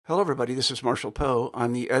Hello, everybody. This is Marshall Poe.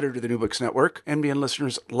 I'm the editor of the New Books Network. NBN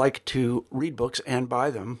listeners like to read books and buy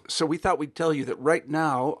them. So we thought we'd tell you that right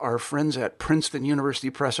now, our friends at Princeton University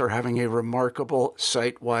Press are having a remarkable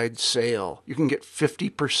site-wide sale. You can get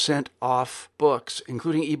 50% off books,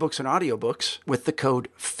 including ebooks and audiobooks, with the code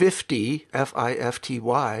 50,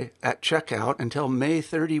 F-I-F-T-Y, at checkout until May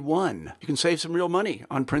 31. You can save some real money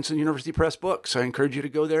on Princeton University Press books. I encourage you to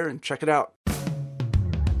go there and check it out.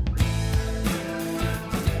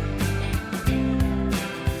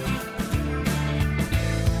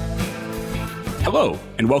 Hello,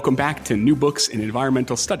 and welcome back to New Books in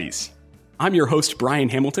Environmental Studies. I'm your host, Brian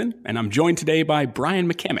Hamilton, and I'm joined today by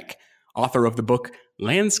Brian McCamick, author of the book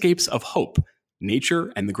Landscapes of Hope,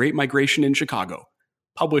 Nature and the Great Migration in Chicago,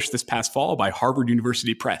 published this past fall by Harvard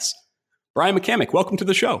University Press. Brian McCamick, welcome to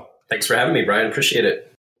the show. Thanks for having me, Brian. Appreciate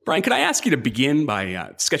it. Brian, could I ask you to begin by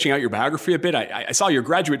sketching out your biography a bit? I saw your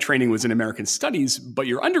graduate training was in American Studies, but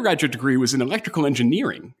your undergraduate degree was in electrical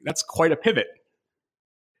engineering. That's quite a pivot.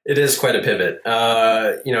 It is quite a pivot.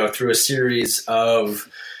 Through a series of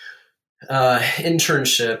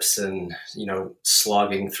internships and,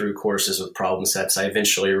 slogging through courses with problem sets, I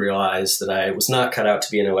eventually realized that I was not cut out to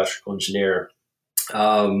be an electrical engineer.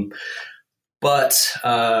 But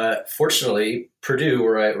fortunately, Purdue,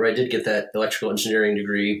 where I did get that electrical engineering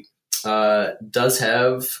degree, does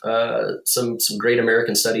have some great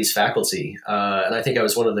American Studies faculty. And I think I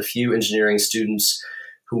was one of the few engineering students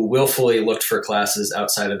who willfully looked for classes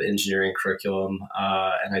outside of the engineering curriculum.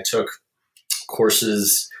 And I took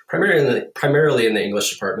courses primarily in the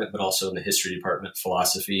English department, but also in the history department,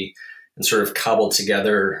 philosophy, and sort of cobbled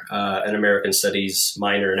together an American Studies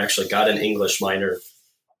minor and actually got an English minor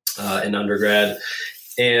in undergrad.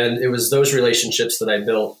 And it was those relationships that I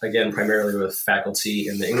built, again, primarily with faculty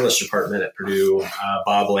in the English department at Purdue,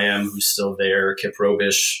 Bob Lamb, who's still there, Kip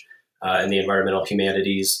Robish in the environmental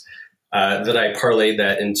humanities, that I parlayed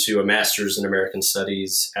that into a master's in American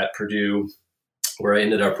Studies at Purdue, where I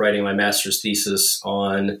ended up writing my master's thesis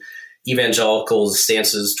on evangelicals'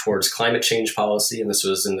 stances towards climate change policy. And this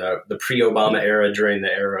was in the pre-Obama era, during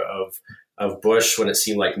the era of Bush, when it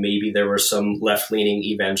seemed like maybe there were some left-leaning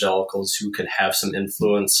evangelicals who could have some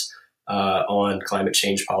influence on climate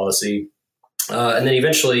change policy. And then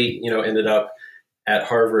eventually, ended up at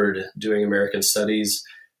Harvard doing American Studies.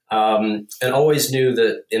 And always knew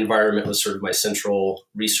that environment was sort of my central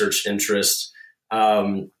research interest.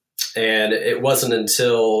 And it wasn't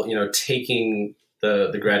until, taking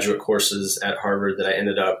the graduate courses at Harvard that I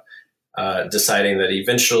ended up deciding that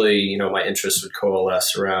eventually, my interests would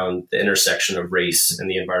coalesce around the intersection of race and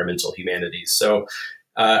the environmental humanities. So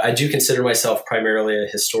I do consider myself primarily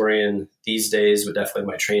a historian these days, but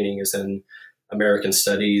definitely my training is in American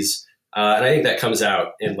Studies. And I think that comes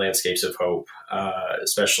out in Landscapes of Hope,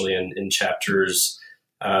 especially in chapters,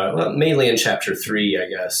 mainly in chapter 3, I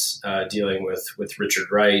guess, dealing with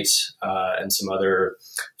Richard Wright and some other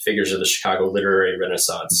figures of the Chicago literary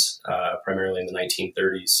renaissance, primarily in the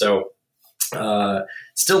 1930s. So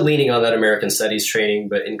still leaning on that American Studies training,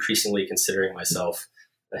 but increasingly considering myself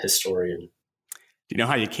a historian. Do you know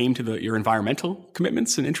how you came to your environmental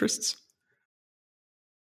commitments and interests?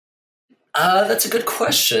 That's a good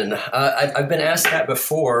question. I've been asked that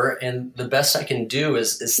before, and the best I can do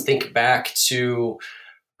is think back to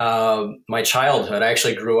my childhood. I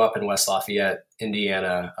actually grew up in West Lafayette,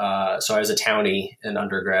 Indiana, so I was a townie in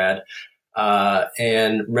undergrad,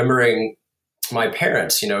 and remembering my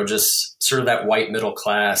parents, just sort of that white middle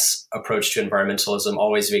class approach to environmentalism,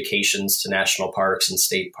 always vacations to national parks and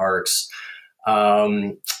state parks,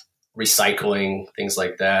 recycling, things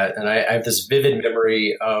like that. And I have this vivid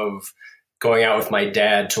memory of going out with my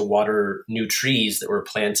dad to water new trees that were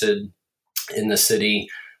planted in the city,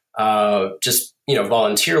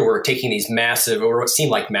 volunteer work, taking these massive, or what seemed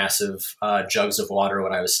like massive jugs of water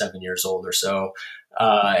when I was 7 years old or so,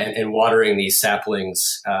 and watering these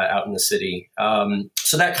saplings out in the city.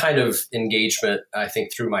 So that kind of engagement, I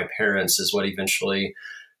think, through my parents is what eventually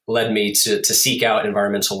led me to seek out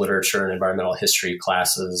environmental literature and environmental history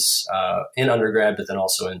classes in undergrad, but then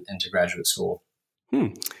also into graduate school.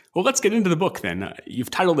 Well, let's get into the book then. You've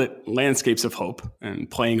titled it Landscapes of Hope, and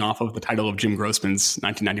playing off of the title of Jim Grossman's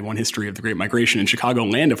 1991 History of the Great Migration in Chicago,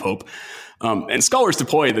 Land of Hope. And scholars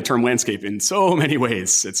deploy the term landscape in so many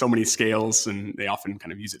ways, at so many scales, and they often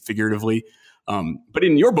kind of use it figuratively. But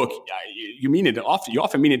in your book, you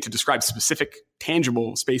often mean it to describe specific,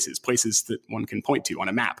 tangible spaces, places that one can point to on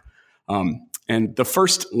a map. And the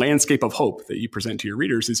first landscape of hope that you present to your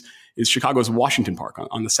readers is Chicago's Washington Park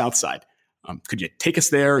on the south side. Could you take us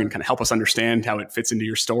there and kind of help us understand how it fits into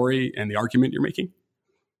your story and the argument you're making?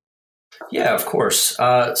 Yeah, of course.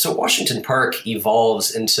 So Washington Park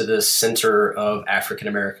evolves into the center of African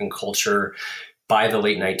American culture by the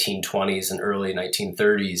late 1920s and early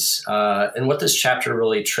 1930s. And what this chapter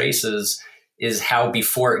really traces is how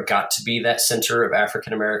before it got to be that center of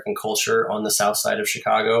African American culture on the south side of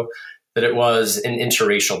Chicago, that it was an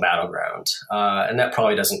interracial battleground. And that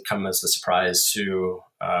probably doesn't come as a surprise to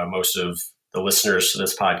most of the listeners to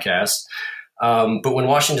this podcast. But when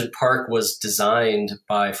Washington Park was designed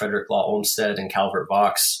by Frederick Law Olmsted and Calvert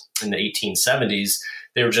Vaux in the 1870s,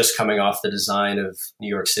 they were just coming off the design of New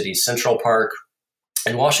York City's Central Park.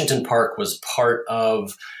 And Washington Park was part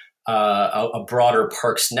of a broader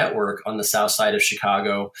parks network on the south side of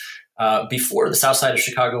Chicago before the south side of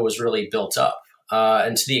Chicago was really built up.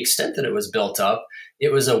 And to the extent that it was built up,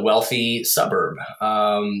 it was a wealthy suburb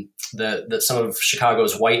that some of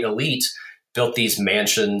Chicago's white elite built these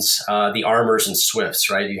mansions, the Armours and Swifts,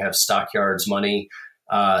 right? You have stockyards money,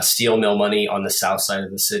 steel mill money on the south side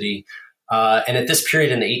of the city. And at this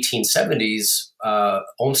period in the 1870s,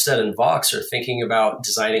 Olmsted and Vaux are thinking about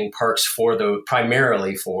designing parks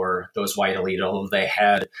primarily for those white elite, although they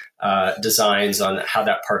had designs on how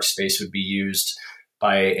that park space would be used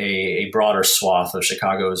by a broader swath of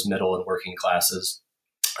Chicago's middle and working classes.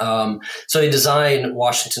 So they designed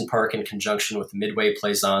Washington Park in conjunction with the Midway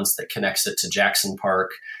Plaisance that connects it to Jackson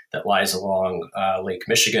Park that lies along Lake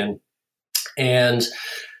Michigan. And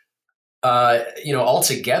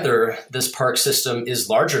altogether, this park system is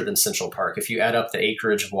larger than Central Park. If you add up the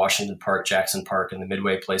acreage of Washington Park, Jackson Park, and the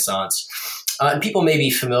Midway Plaisance, and people may be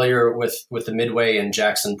familiar with the Midway and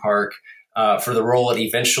Jackson Park for the role it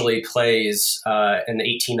eventually plays in the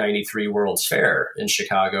 1893 World's Fair in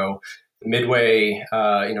Chicago. Midway,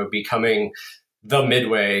 becoming the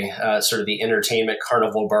Midway, sort of the entertainment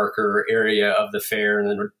carnival barker area of the fair. And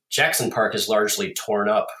then Jackson Park is largely torn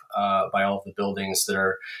up by all of the buildings that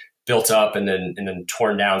are built up and then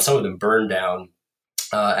torn down. Some of them burned down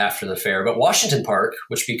after the fair. But Washington Park,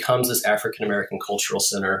 which becomes this African-American cultural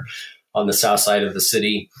center on the south side of the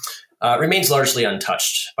city, remains largely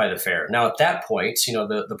untouched by the fair. Now, at that point,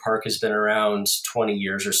 the park has been around 20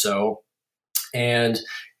 years or so, and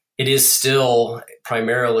it is still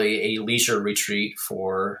primarily a leisure retreat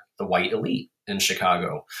for the white elite in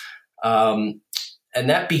Chicago. And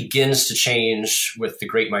that begins to change with the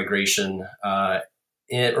Great Migration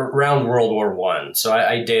around World War I. So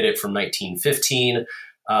I date it from 1915.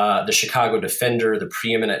 The Chicago Defender, the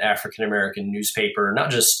preeminent African-American newspaper,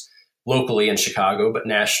 not just locally in Chicago, but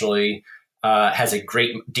nationally,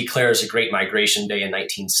 declares a Great Migration Day in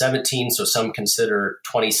 1917. So some consider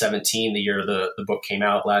 2017, the year the book came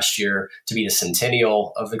out last year, to be the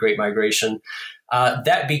centennial of the Great Migration.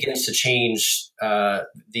 That begins to change the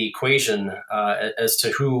equation as to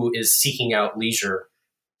who is seeking out leisure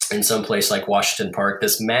in some place like Washington Park,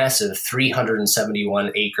 this massive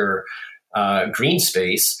 371 acre green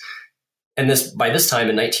space. And by this time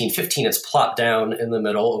in 1915, it's plopped down in the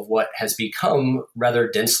middle of what has become rather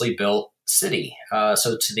densely built city.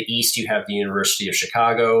 So to the east, you have the University of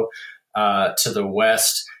Chicago. To the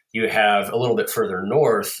west, you have a little bit further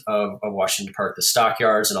north of Washington Park, the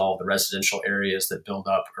stockyards and all of the residential areas that build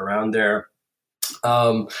up around there.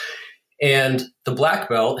 And the Black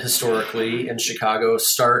Belt historically in Chicago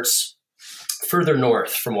starts further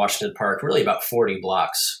north from Washington Park, really about 40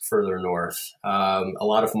 blocks further north. A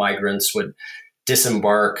lot of migrants would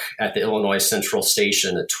disembark at the Illinois Central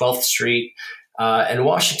Station at 12th Street. And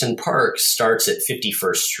Washington Park starts at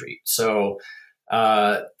 51st Street. So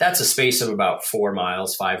that's a space of about 5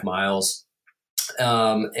 miles.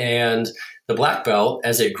 And the Black Belt,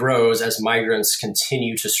 as it grows, as migrants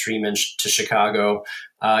continue to stream into Chicago,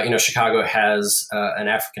 Chicago has an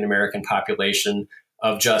African-American population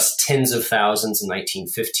of just tens of thousands in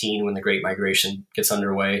 1915 when the Great Migration gets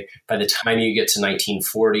underway. By the time you get to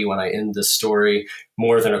 1940, when I end this story,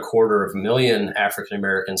 more than 250,000 African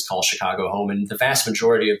Americans call Chicago home, and the vast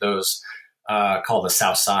majority of those call the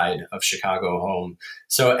South Side of Chicago home.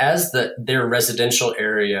 So as their residential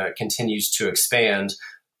area continues to expand,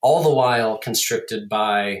 all the while constricted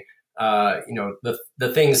by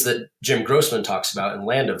the things that Jim Grossman talks about in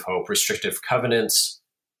Land of Hope, restrictive covenants.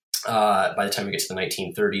 By the time we get to the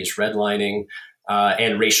 1930s, redlining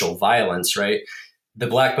and racial violence, right? The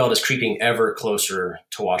Black Belt is creeping ever closer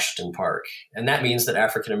to Washington Park. And that means that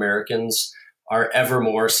African Americans are ever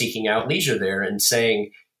more seeking out leisure there and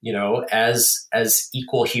saying, as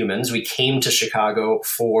equal humans, we came to Chicago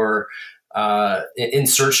in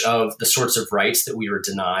search of the sorts of rights that we were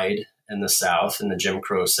denied in the South, in the Jim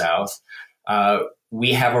Crow South.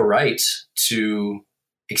 We have a right to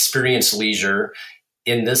experience leisure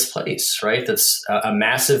in this place, right? That's a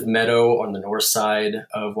massive meadow on the north side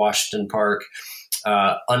of Washington Park,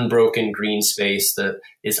 unbroken green space that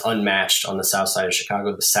is unmatched on the south side of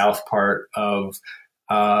Chicago. The south part of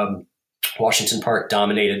Washington Park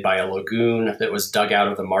dominated by a lagoon that was dug out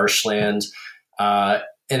of the marshland. And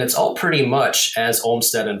it's all pretty much as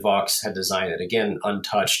Olmsted and Vaux had designed it, again,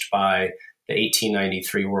 untouched by the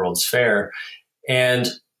 1893 World's Fair. And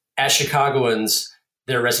as Chicagoans,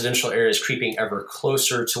 their residential areas creeping ever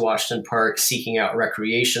closer to Washington Park, seeking out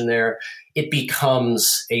recreation there, it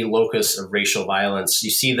becomes a locus of racial violence. You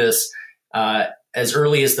see this as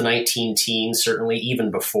early as the 19 teens, certainly even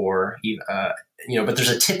before, but there's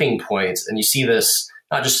a tipping point, and you see this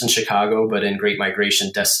not just in Chicago, but in Great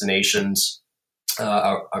Migration destinations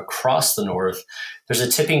across the North. There's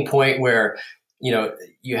a tipping point where,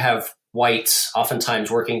 you have whites,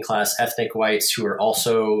 oftentimes working class ethnic whites, who are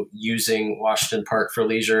also using Washington Park for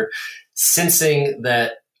leisure, sensing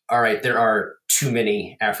that, all right, there are too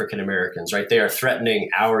many African Americans, right? They are threatening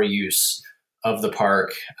our use of the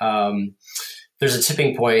park. There's a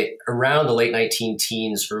tipping point around the late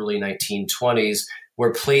 19-teens, early 1920s,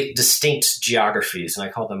 where distinct geographies, and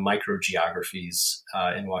I call them microgeographies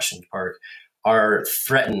in Washington Park, are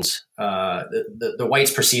threatened. The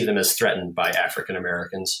whites perceive them as threatened by African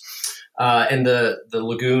Americans. And the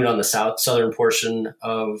lagoon on the southern portion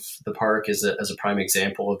of the park is a prime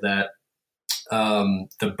example of that.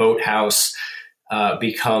 The boathouse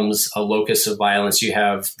becomes a locus of violence. You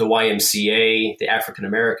have the YMCA, the African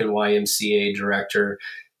American YMCA director,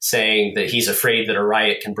 saying that he's afraid that a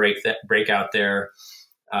riot can break out there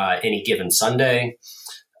any given Sunday.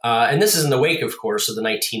 And this is in the wake, of course, of the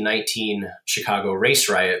 1919 Chicago race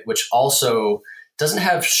riot, which also doesn't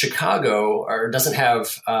have Chicago or doesn't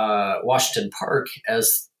have Washington Park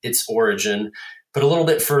as its origin, but a little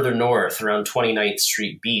bit further north around 29th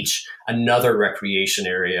Street Beach, another recreation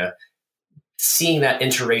area. Seeing that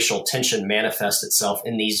interracial tension manifest itself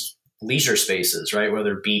in these leisure spaces, right,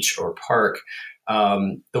 whether beach or park.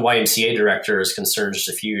 The YMCA director is concerned just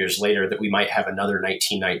a few years later that we might have another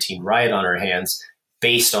 1919 riot on our hands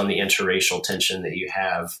based on the interracial tension that you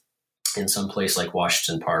have in some place like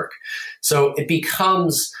Washington Park. So it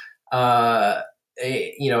becomes a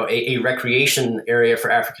recreation area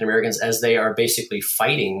for African Americans as they are basically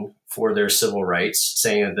fighting for their civil rights,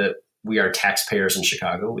 saying that we are taxpayers in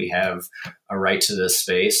Chicago. We have a right to this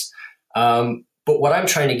space. But what I'm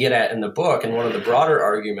trying to get at in the book, and one of the broader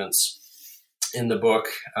arguments in the book,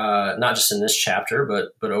 not just in this chapter,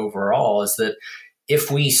 but overall, is that if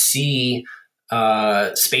we see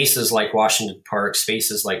spaces like Washington Park,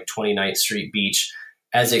 spaces like 29th Street Beach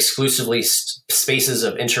as exclusively spaces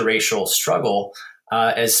of interracial struggle,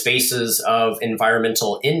 as spaces of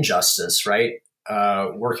environmental injustice, right?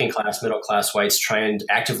 Working class, middle class whites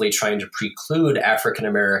actively trying to preclude African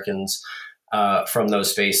Americans from those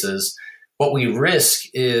spaces. What we risk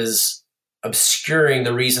is obscuring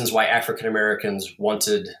the reasons why African Americans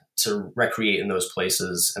wanted to recreate in those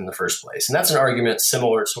places in the first place. And that's an argument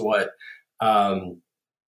similar to what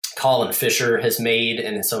Colin Fisher has made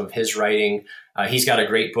in some of his writing. He's got a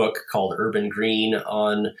great book called Urban Green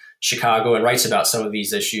on Chicago and writes about some of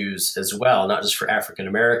these issues as well, not just for African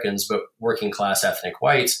Americans, but working class ethnic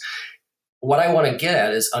whites. What I want to get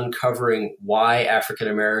at is uncovering why African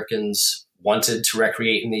Americans wanted to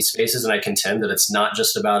recreate in these spaces. And I contend that it's not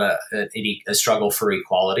just about a struggle for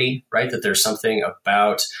equality, right? That there's something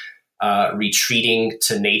about retreating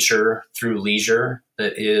to nature through leisure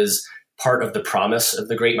that is part of the promise of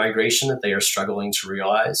the Great Migration that they are struggling to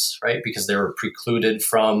realize, right? Because they were precluded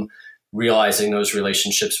from realizing those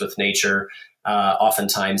relationships with nature,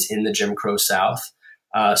 oftentimes in the Jim Crow South,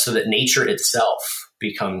 so that nature itself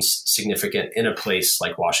becomes significant in a place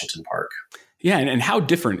like Washington Park. Yeah, and how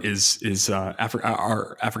different is our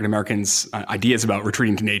African Americans' ideas about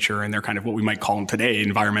retreating to nature and their kind of what we might call today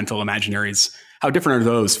environmental imaginaries? How different are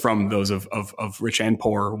those from those of rich and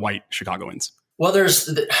poor white Chicagoans? Well,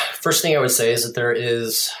 the first thing I would say is that there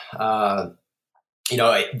is, the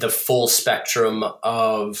full spectrum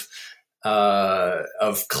of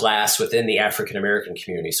class within the African American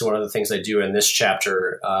community. So one of the things I do in this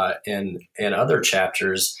chapter and other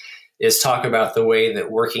chapters is talk about the way that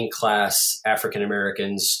working class African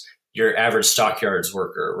Americans, your average stockyards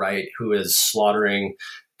worker, right, who is slaughtering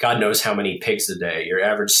God knows how many pigs a day, your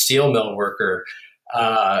average steel mill worker,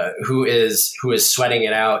 who is sweating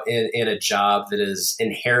it out in a job that is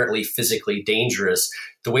inherently physically dangerous.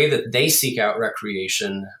 The way that they seek out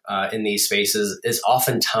recreation in these spaces is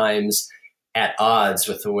oftentimes at odds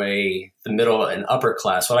with the way the middle and upper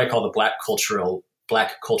class, what I call the black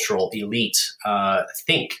cultural elite,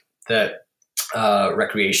 think. That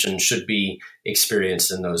recreation should be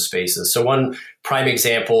experienced in those spaces. So one prime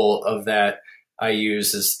example of that I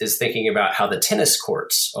use is thinking about how the tennis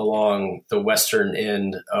courts along the western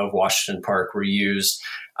end of Washington Park were used.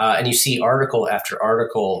 And you see article after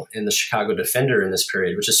article in the Chicago Defender in this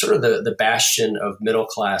period, which is sort of the bastion of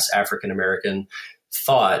middle-class African-American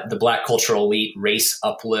thought, the Black cultural elite, race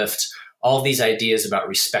uplift, all of these ideas about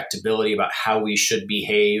respectability, about how we should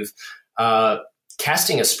behave,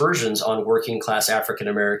 casting aspersions on working-class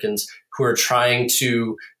African-Americans who are trying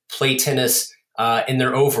to play tennis in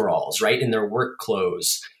their overalls, right, in their work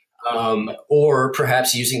clothes, or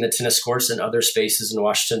perhaps using the tennis courts and other spaces in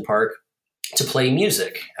Washington Park to play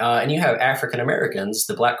music. And you have African Americans,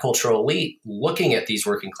 the Black cultural elite, looking at these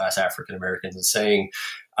working class African Americans and saying,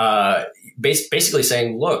 basically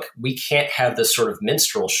saying, look, we can't have this sort of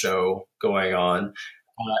minstrel show going on,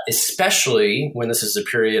 especially when this is a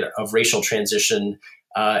period of racial transition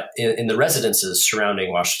in the residences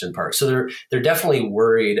surrounding Washington Park. So they're definitely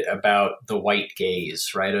worried about the white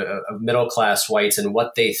gaze, right, of middle class whites and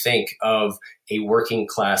what they think of a working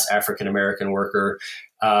class African American worker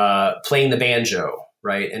playing the banjo,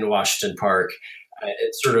 right, in Washington Park.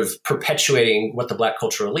 It's sort of perpetuating what the Black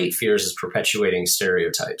cultural elite fears is perpetuating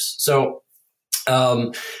stereotypes. So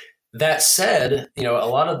that said, a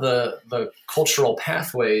lot of the cultural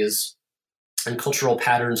pathways and cultural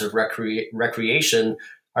patterns of recreation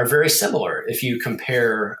are very similar if you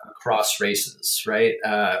compare across races, right?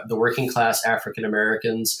 The working class African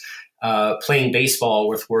Americans playing baseball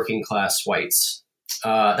with working class whites.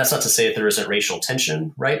 That's not to say that there isn't racial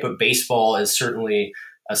tension, right? But baseball is certainly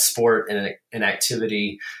a sport and an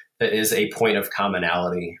activity that is a point of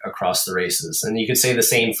commonality across the races. And you could say the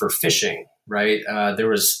same for fishing, right? There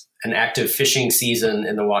was an active fishing season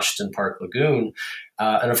in the Washington Park Lagoon.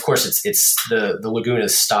 And of course, it's the lagoon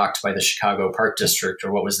is stocked by the Chicago Park District,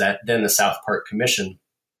 or what was that then the South Park Commission.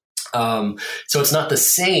 So it's not the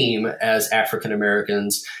same as African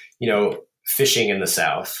Americans, fishing in the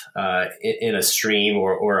South in a stream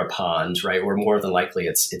or a pond, right? Where more than likely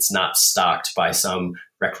it's not stocked by some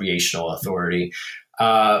recreational authority.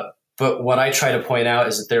 But what I try to point out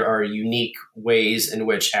is that there are unique ways in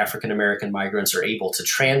which African American migrants are able to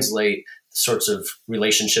translate the sorts of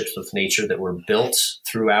relationships with nature that were built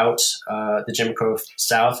throughout the Jim Crow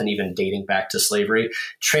South and even dating back to slavery,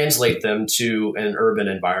 translate them to an urban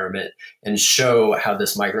environment and show how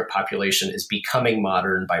this migrant population is becoming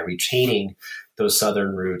modern by retaining those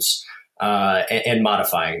Southern roots and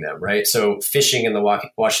modifying them, right? So fishing in the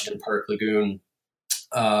Washington Park Lagoon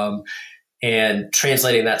and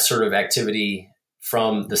translating that sort of activity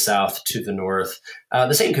from the South to the North.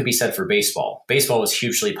 The same could be said for baseball. Baseball was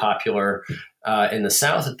hugely popular in the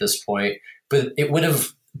South at this point, but it would have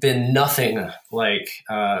been nothing like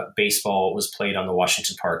baseball was played on the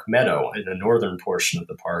Washington Park Meadow in the northern portion of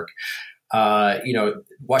the park.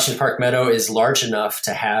 Washington Park Meadow is large enough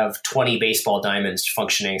to have 20 baseball diamonds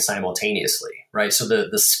functioning simultaneously, right? So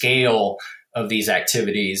the scale of these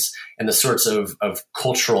activities and the sorts of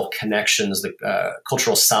cultural connections, the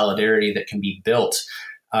cultural solidarity that can be built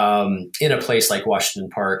in a place like Washington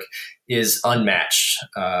Park is unmatched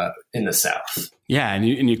in the South. Yeah, and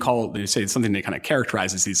you say it's something that kind of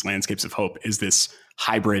characterizes these landscapes of hope is this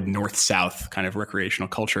hybrid north-south kind of recreational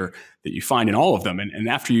culture that you find in all of them. And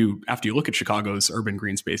after you look at Chicago's urban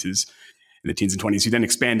green spaces in the teens and 20s, you then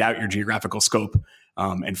expand out your geographical scope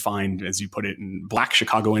and find, as you put it, in Black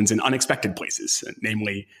Chicagoans in unexpected places,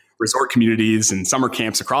 namely resort communities and summer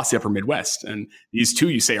camps across the upper Midwest. And these two,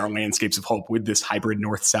 you say, are landscapes of hope with this hybrid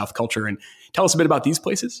north-south culture. And tell us a bit about these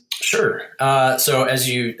places. Sure. So as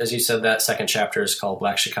you said, that second chapter is called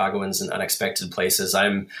Black Chicagoans in Unexpected Places.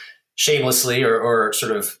 I'm shamelessly or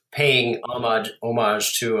sort of paying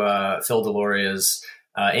homage to Phil Deloria's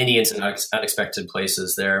Indians in Unexpected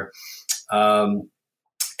Places there.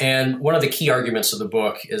 And one of the key arguments of the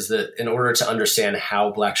book is that in order to understand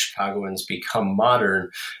how Black Chicagoans become modern,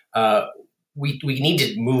 we need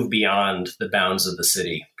to move beyond the bounds of the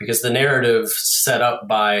city, because the narrative set up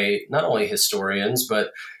by not only historians,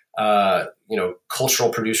 but cultural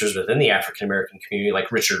producers within the African American community,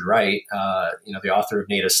 like Richard Wright, the author of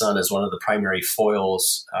Native Son, is one of the primary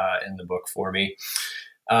foils in the book for me.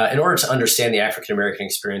 In order to understand the African American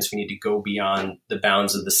experience, we need to go beyond the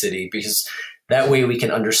bounds of the city, because that way we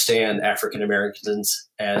can understand African Americans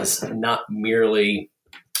as not merely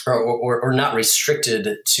or not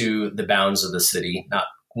restricted to the bounds of the city,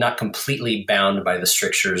 not completely bound by the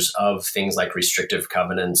strictures of things like restrictive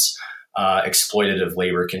covenants, exploitative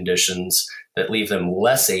labor conditions that leave them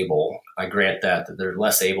less able. I grant that they're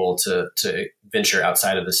less able to venture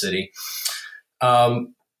outside of the city.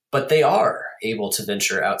 But they are able to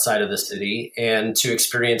venture outside of the city and to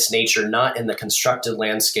experience nature, not in the constructed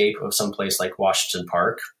landscape of some place like Washington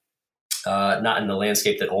Park, not in the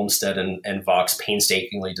landscape that Olmsted and Vaux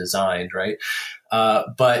painstakingly designed, right?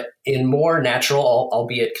 But in more natural,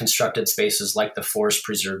 albeit constructed spaces like the Forest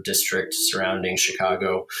Preserve District surrounding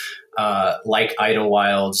Chicago, like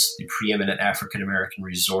Idlewild, the preeminent African-American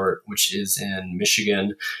resort, which is in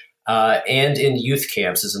Michigan, and in youth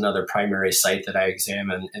camps is another primary site that I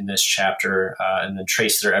examine in this chapter, and then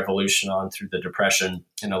trace their evolution on through the Depression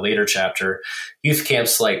in a later chapter. Youth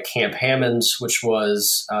camps like Camp Hammonds, which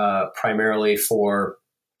was primarily for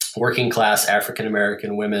working class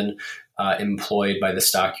African-American women employed by the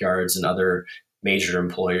stockyards and other major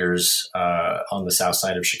employers on the south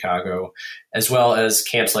side of Chicago, as well as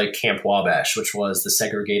camps like Camp Wabash, which was the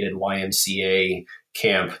segregated YMCA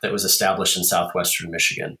camp that was established in southwestern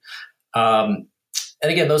Michigan. And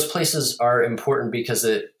again, those places are important because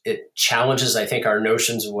it challenges, I think, our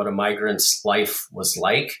notions of what a migrant's life was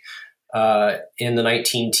like in the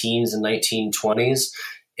 19-teens and 1920s.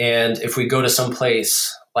 And if we go to some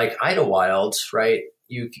place like Idlewild, right,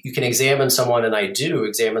 you can examine someone, and I do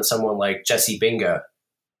examine someone like Jesse Binga,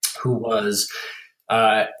 who was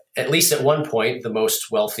at least at one point, the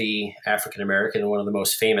most wealthy African-American, one of the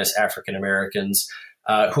most famous African-Americans,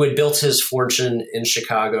 who had built his fortune in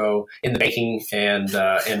Chicago in the banking and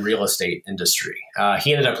real estate industry.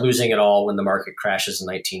 He ended up losing it all when the market crashes in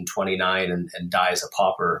 1929 and dies a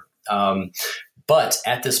pauper. But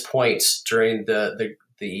at this point, during the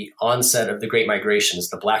onset of the Great Migrations,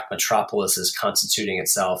 the Black metropolis is constituting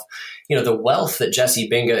itself. The wealth that Jesse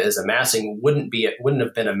Binga is amassing wouldn't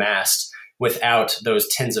have been amassed without those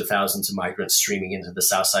tens of thousands of migrants streaming into the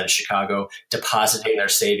south side of Chicago, depositing their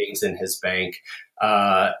savings in his bank.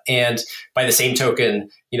 And by the same token,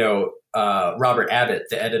 Robert Abbott,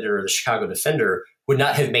 the editor of the Chicago Defender, would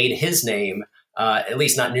not have made his name, at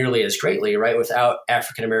least not nearly as greatly, right, without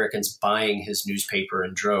African Americans buying his newspaper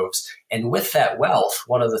in droves. And with that wealth,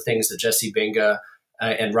 one of the things that Jesse Binga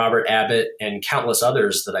and Robert Abbott and countless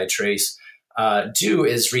others that I trace do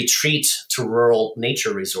is retreat to rural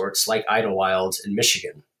nature resorts like Idlewild in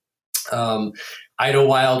Michigan.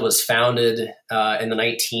 Idlewild was founded in the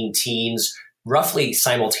 19-teens, roughly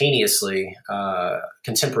simultaneously,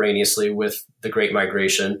 contemporaneously with the Great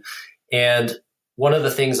Migration. And one of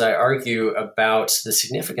the things I argue about the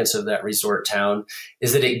significance of that resort town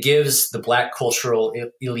is that it gives the Black cultural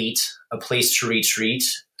elite a place to retreat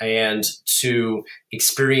and to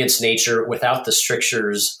experience nature without the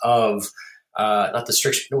strictures of without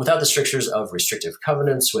the strictures of restrictive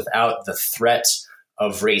covenants, without the threat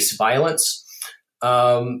of race violence.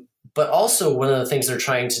 But also one of the things they're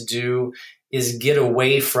trying to do is get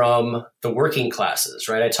away from the working classes,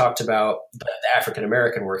 right? I talked about the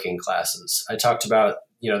African-American working classes. I talked about,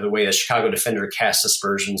 the way the Chicago Defender casts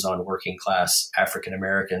aspersions on working class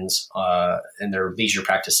African-Americans and their leisure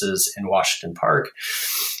practices in Washington Park.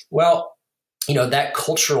 Well, that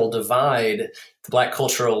cultural divide, the Black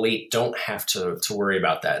cultural elite don't have to worry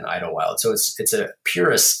about that in Idlewild. So it's a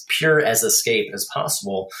pure as escape as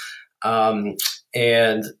possible.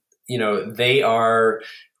 And, they are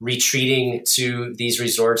retreating to these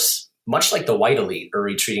resorts, much like the white elite are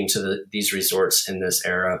retreating to these resorts in this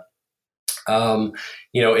era.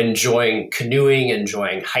 Enjoying canoeing,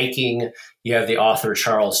 enjoying hiking. You have the author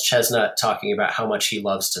Charles Chesnutt talking about how much he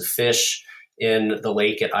loves to fish in the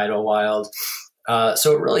lake at Idlewild.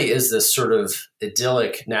 So it really is this sort of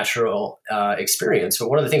idyllic, natural experience. But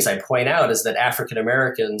one of the things I point out is that African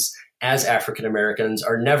Americans, as African Americans,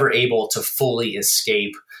 are never able to fully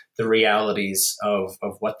escape the realities of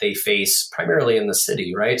what they face, primarily in the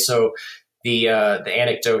city, right? So the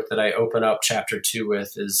anecdote that I open up chapter 2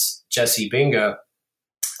 with is Jesse Binga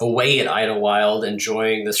away at Idlewild,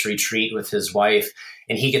 enjoying this retreat with his wife,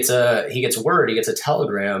 and he gets a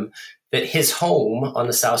telegram that his home on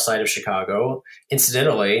the south side of Chicago,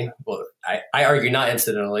 incidentally, well, I argue not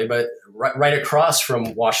incidentally, but right across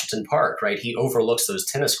from Washington Park, right? He overlooks those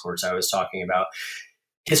tennis courts I was talking about.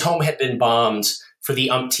 His home had been bombed for the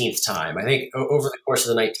umpteenth time. I think over the course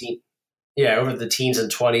of over the teens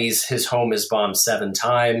and 20s, his home is bombed 7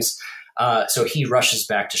 times. So he rushes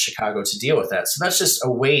back to Chicago to deal with that. So that's just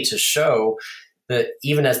a way to show that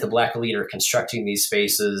even as the Black elite are constructing these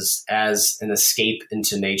spaces as an escape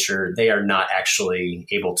into nature, they are not actually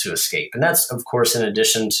able to escape. And that's, of course, in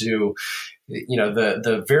addition to,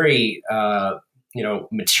 the very,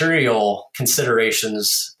 material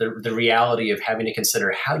considerations, the reality of having to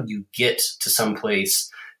consider how you get to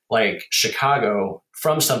someplace like Chicago,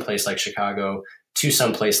 from someplace like Chicago to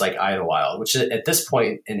someplace like Idlewild, which at this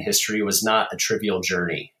point in history was not a trivial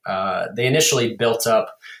journey. They initially built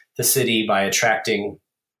up the city by attracting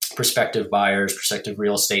prospective buyers, prospective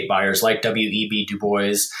real estate buyers like W.E.B. Du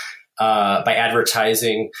Bois, by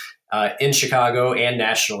advertising in Chicago and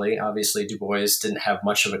nationally. Obviously, Du Bois didn't have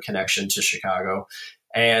much of a connection to Chicago,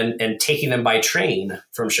 and taking them by train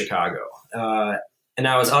from Chicago. And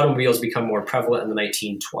now as automobiles become more prevalent in the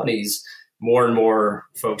 1920s, more and more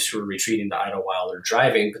folks who are retreating to Idlewild are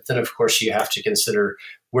driving. But then, of course, you have to consider,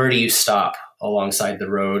 where do you stop alongside the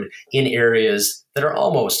road in areas that are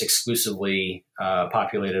almost exclusively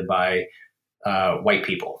populated by white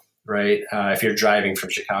people, right? If you're driving from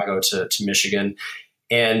Chicago to Michigan,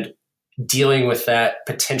 and dealing with that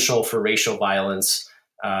potential for racial violence,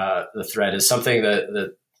 the threat is something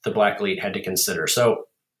that the Black elite had to consider. So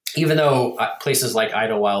even though places like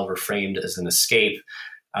Idlewild were framed as an escape,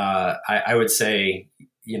 I would say,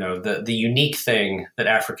 the unique thing that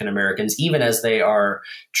African Americans, even as they are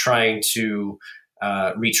trying to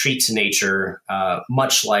retreat to nature,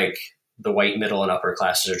 much like the white middle and upper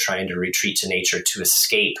classes are trying to retreat to nature to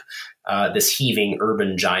escape this heaving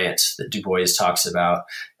urban giant that Du Bois talks about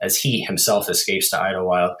as he himself escapes to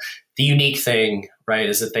Idlewild. The unique thing, right,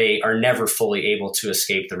 is that they are never fully able to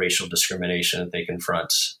escape the racial discrimination that they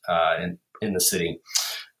confront in the city.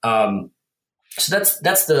 So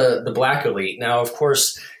that's the Black elite. Now, of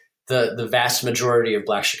course, the vast majority of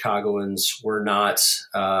Black Chicagoans were not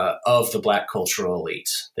of the Black cultural elite.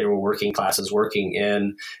 They were working classes, working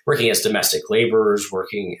as domestic laborers,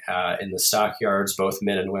 working in the stockyards, both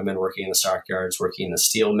men and women working in the stockyards, working in the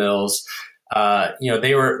steel mills.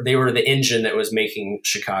 They were the engine that was making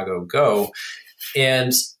Chicago go,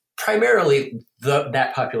 and primarily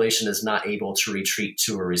that population is not able to retreat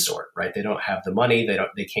to a resort, right? They don't have the money.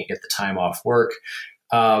 They can't get the time off work.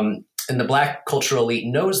 And the Black cultural elite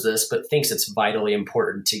knows this, but thinks it's vitally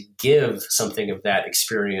important to give something of that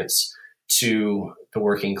experience to the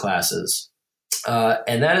working classes.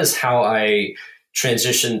 And that is how I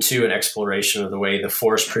transitioned to an exploration of the way the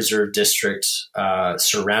Forest Preserve District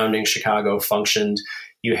surrounding Chicago functioned.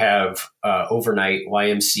 You have overnight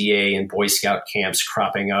YMCA and Boy Scout camps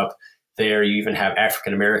cropping up there. You even have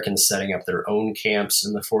African Americans setting up their own camps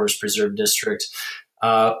in the Forest Preserve District,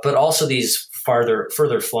 but also these further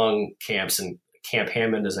flung camps, and Camp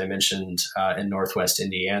Hammond, as I mentioned, in Northwest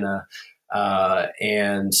Indiana,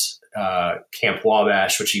 and Camp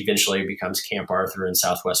Wabash, which eventually becomes Camp Arthur in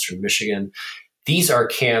Southwestern Michigan. These are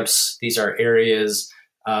camps, these are areas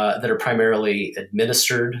that are primarily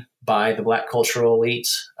administered by the Black cultural elite.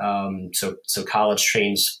 So college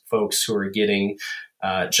trains folks who are getting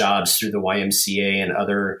jobs through the YMCA and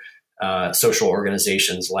other social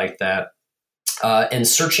organizations like that, and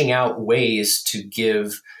searching out ways to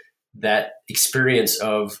give that experience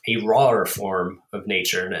of a rawer form of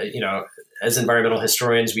nature. And, as environmental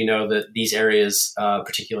historians, we know that these areas,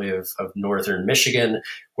 particularly of northern Michigan,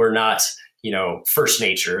 were not, first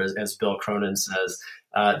nature, as Bill Cronin says.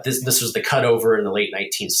 This was the cutover in the late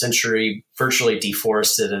 19th century, virtually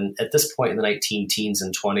deforested, and at this point in the 19-teens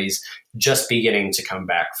and 20s, just beginning to come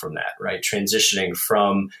back from that, right? Transitioning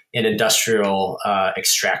from an industrial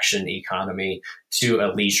extraction economy to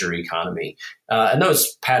a leisure economy. And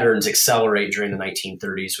those patterns accelerate during the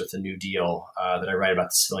 1930s with the New Deal that I write about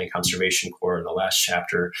the Civilian Conservation Corps in the last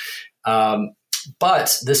chapter.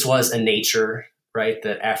 But this was a nature, right,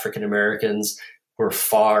 that African Americans were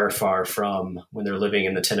far, far from when they're living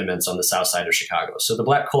in the tenements on the south side of Chicago. So the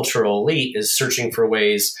Black cultural elite is searching for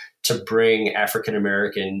ways to bring African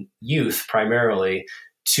American youth primarily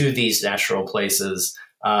to these natural places.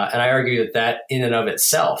 And I argue that in and of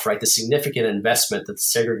itself, right, the significant investment that the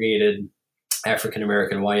segregated African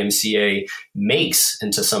American YMCA makes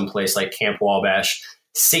into some place like Camp Wabash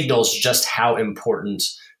signals just how important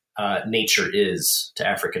nature is to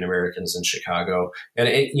African Americans in Chicago.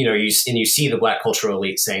 And you see the Black cultural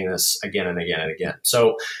elite saying this again and again and again.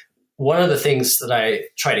 So one of the things that I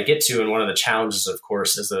try to get to, and one of the challenges, of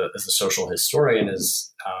course, as a social historian,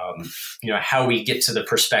 is how we get to the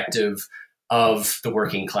perspective of the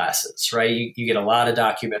working classes, right? You get a lot of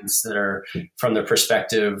documents that are from the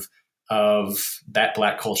perspective of that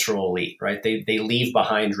Black cultural elite, right? They leave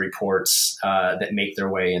behind reports that make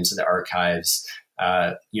their way into the archives.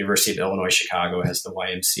 University of Illinois Chicago has the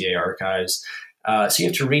YMCA archives. So you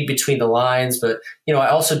have to read between the lines. But, I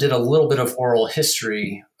also did a little bit of oral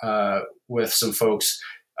history with some folks,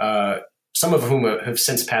 some of whom have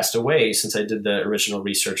since passed away since I did the original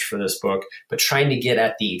research for this book, but trying to get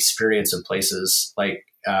at the experience of places like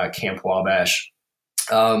Camp Wabash.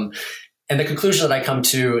 And the conclusion that I come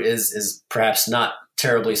to is perhaps not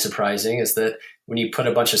terribly surprising, is that when you put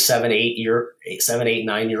a bunch of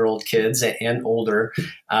 9-year-old kids and older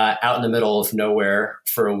out in the middle of nowhere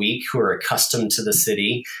for a week who are accustomed to the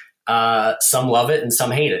city. Some love it and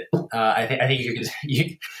some hate it. I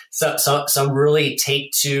think some really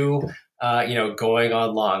take to going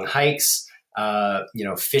on long hikes,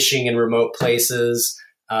 fishing in remote places,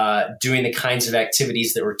 doing the kinds of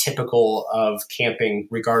activities that were typical of camping,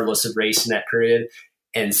 regardless of race in that period.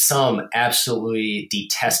 And some absolutely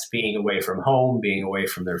detest being away from home, being away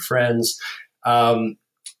from their friends.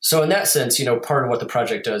 So in that sense, part of what the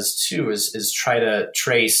project does too is try to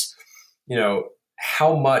trace,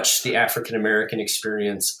 how much the African-American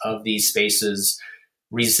experience of these spaces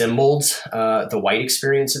resembled the white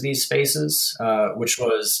experience of these spaces, which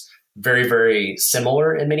was very, very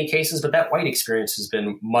similar in many cases. But that white experience has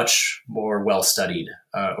been much more well studied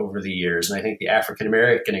over the years. And I think the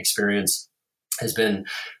African-American experience has been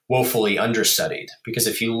woefully understudied, because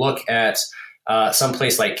if you look at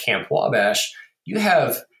someplace like Camp Wabash, you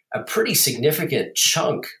have a pretty significant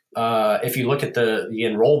chunk. If you look at the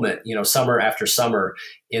enrollment, summer after summer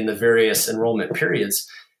in the various enrollment periods,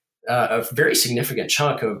 a very significant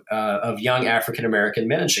chunk of young African-American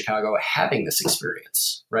men in Chicago having this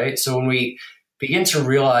experience, right? So when we begin to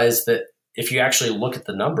realize that if you actually look at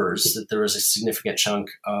the numbers, that there was a significant chunk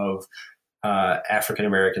of African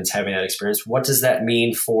Americans having that experience, what does that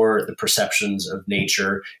mean for the perceptions of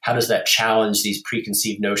nature? How does that challenge these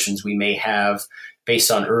preconceived notions we may have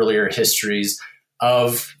based on earlier histories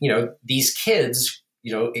of, these kids,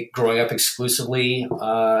 growing up exclusively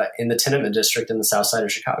in the tenement district in the South Side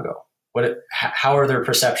of Chicago? How are their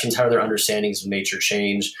perceptions? How are their understandings of nature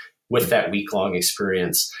changed with that week-long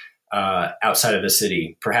experience outside of the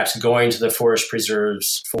city? Perhaps going to the forest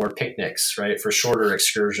preserves for picnics, right, for shorter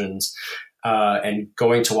excursions, and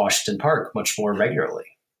going to Washington Park much more regularly,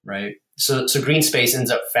 right? So green space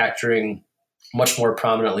ends up factoring much more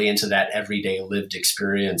prominently into that everyday lived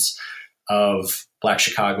experience of Black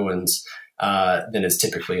Chicagoans than is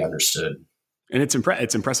typically understood. And it's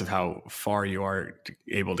impressive how far you are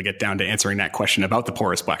able to get down to answering that question about the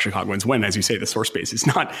poorest Black Chicagoans when, as you say, the source space is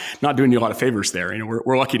not doing you a lot of favors there.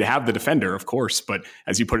 We're lucky to have the defender, of course, but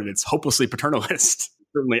as you put it, it's hopelessly paternalist.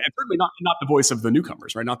 Certainly not the voice of the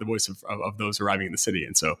newcomers, right? Not the voice of those arriving in the city.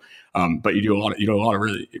 And so, but you do a lot of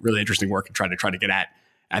really, really interesting work and try to get at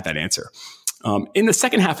that answer. In the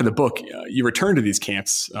second half of the book, you return to these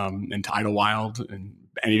camps into Idlewild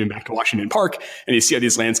and even back to Washington Park, and you see how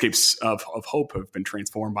these landscapes of hope have been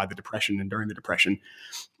transformed by the Depression and during the Depression.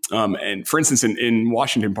 And for instance, in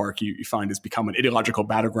Washington Park, you find has become an ideological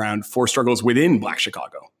battleground for struggles within Black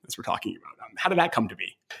Chicago, as we're talking about. How did that come to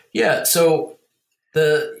be? Yeah, so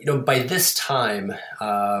by this time,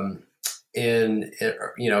 by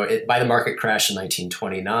the market crash in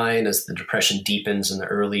 1929, as the Depression deepens in the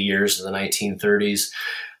early years of the 1930s,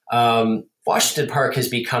 Washington Park has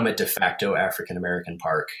become a de facto African-American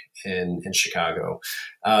park in Chicago.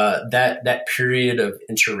 That period of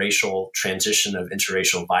interracial transition, of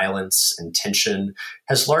interracial violence and tension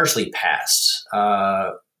has largely passed.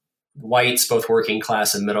 Whites, both working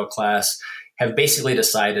class and middle class, have basically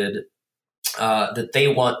decided that they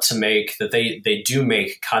want to make, they do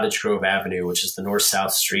make Cottage Grove Avenue, which is the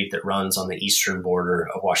north-south street that runs on the eastern border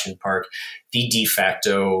of Washington Park, the de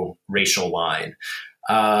facto racial line.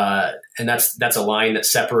 And that's a line that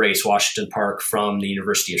separates Washington Park from the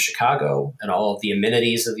University of Chicago and all of the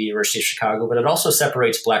amenities of the University of Chicago, but it also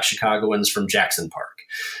separates Black Chicagoans from Jackson Park.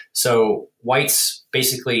 So whites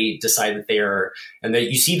basically decide that they are, and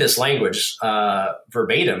that you see this language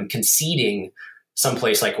verbatim, conceding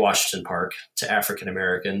someplace like Washington Park to African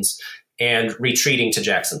Americans and retreating to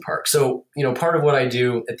Jackson Park. So, part of what I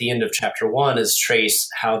do at the end of chapter 1 is trace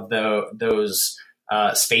how those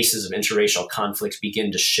spaces of interracial conflict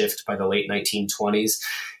begin to shift by the late 1920s.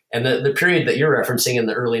 And the period that you're referencing in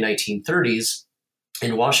the early 1930s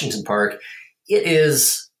in Washington Park, it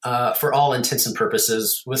is, for all intents and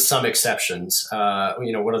purposes, with some exceptions.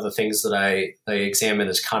 One of the things that I examine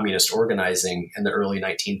is communist organizing in the early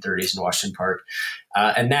 1930s in Washington Park.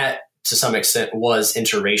 And that, to some extent, was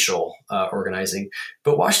interracial organizing.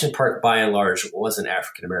 But Washington Park, by and large, was an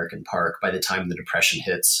African-American park by the time the Depression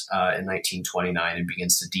hits in 1929 and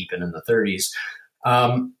begins to deepen in the 30s.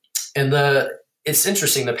 It's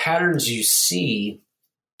interesting, the patterns you see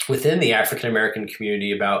within the African-American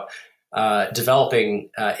community about developing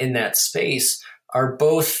in that space are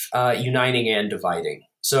both uniting and dividing.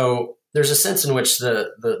 So there's a sense in which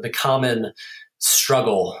the common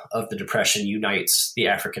struggle of the Depression unites the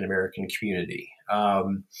African-American community.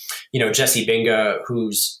 Jesse Binga,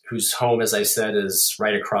 whose home, as I said, is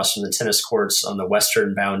right across from the tennis courts on the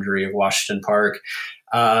western boundary of Washington Park,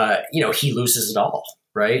 he loses it all,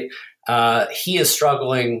 right? He is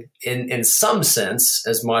struggling in some sense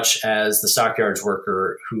as much as the stockyards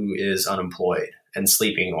worker who is unemployed and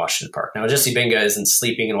sleeping in Washington Park. Now, Jesse Benga isn't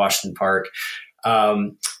sleeping in Washington Park,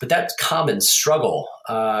 but that common struggle,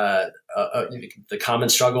 the common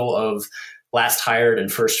struggle of last hired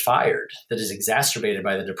and first fired, that is exacerbated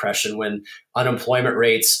by the Depression when unemployment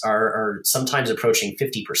rates are sometimes approaching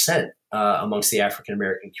 50% amongst the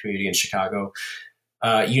African-American community in Chicago,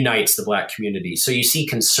 unites the Black community. So you see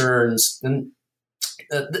concerns, and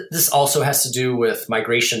this also has to do with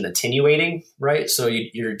migration attenuating, right? So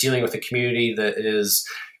you're dealing with a community that is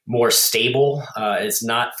more stable. It's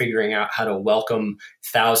not figuring out how to welcome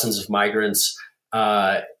thousands of migrants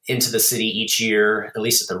into the city each year, at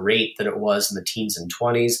least at the rate that it was in the teens and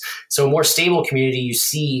 20s. So a more stable community, you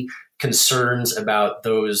see concerns about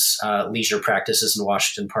those leisure practices in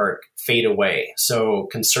Washington Park fade away. So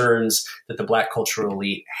concerns that the Black cultural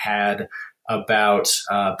elite had about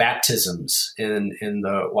baptisms in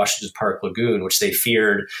the Washington Park Lagoon, which they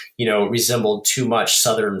feared, resembled too much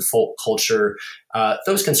Southern folk culture.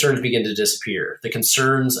 Those concerns begin to disappear. The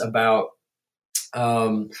concerns about,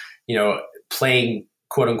 playing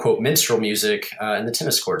quote unquote minstrel music in the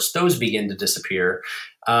tennis courts, those begin to disappear.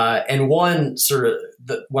 And one sort of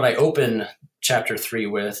what I open chapter 3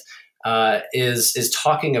 with is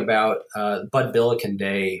talking about Bud Billiken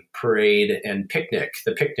Day parade and picnic.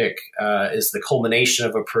 The picnic is the culmination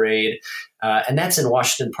of a parade, and that's in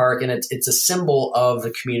Washington Park, and it's a symbol of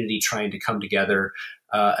the community trying to come together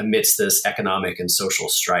amidst this economic and social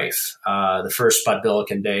strife. The first Bud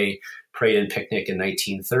Billiken Day parade and picnic in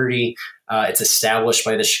 1930. It's established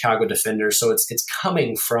by the Chicago Defender, so it's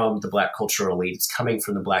coming from the Black cultural elite. It's coming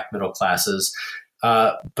from the Black middle classes.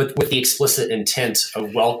 But with the explicit intent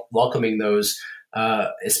of welcoming those,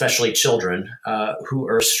 especially children, who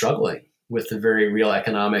are struggling with the very real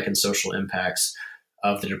economic and social impacts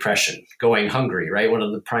of the Depression, going hungry, right? One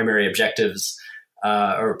of the primary objectives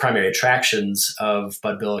or primary attractions of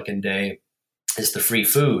Bud Billiken Day is the free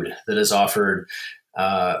food that is offered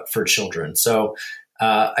for children. So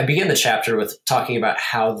I begin the chapter with talking about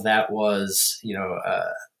how that was,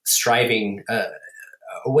 striving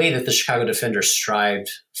a way that the Chicago Defender strived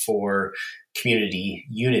for community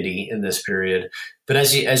unity in this period. But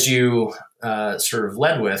as you sort of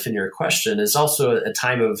led with in your question, is also a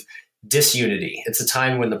time of disunity. It's a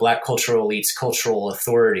time when the Black cultural elite's cultural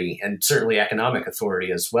authority and certainly economic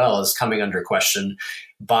authority as well is coming under question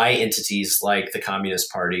by entities like the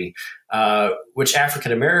Communist Party, which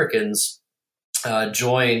African Americans not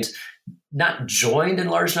joined in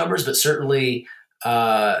large numbers, but certainly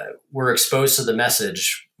were exposed to the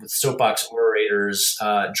message with soapbox orators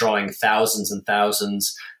drawing thousands and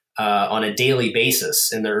thousands on a daily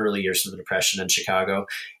basis in the early years of the Depression in Chicago.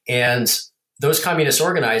 And those communist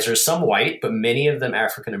organizers, some white, but many of them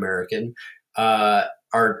African American,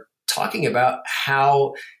 are talking about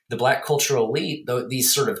how the Black cultural elite,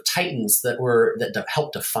 these sort of titans that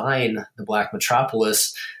helped define the Black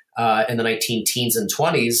metropolis in the 19-teens and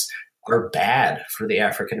 20s, are bad for the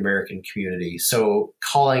African American community. So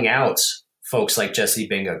calling out folks like Jesse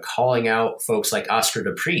Benga, calling out folks like Oscar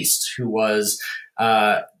DePriest, who was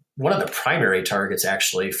one of the primary targets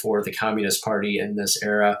actually for the Communist Party in this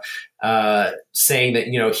era, saying that,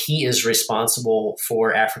 he is responsible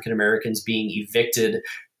for African Americans being evicted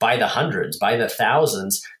by the hundreds, by the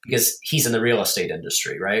thousands, because he's in the real estate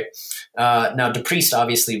industry, right? Now, DePriest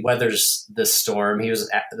obviously weathers this storm. He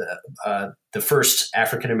was the first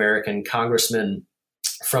African-American congressman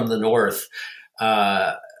from the North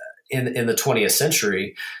in the 20th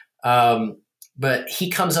century, but he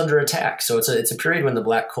comes under attack. So it's a period when the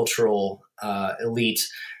Black cultural elite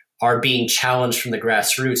are being challenged from the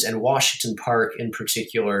grassroots, and Washington Park in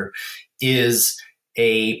particular is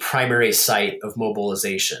a primary site of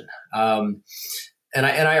mobilization. And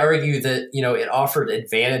I argue that, it offered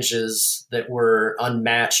advantages that were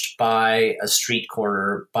unmatched by a street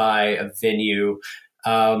corner, by a venue.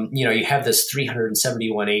 You have this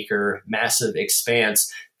 371 acre massive expanse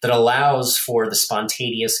that allows for the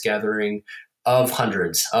spontaneous gathering of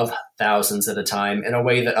hundreds of thousands at a time in a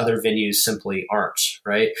way that other venues simply aren't,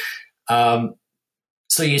 right?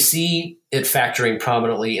 So you see it factoring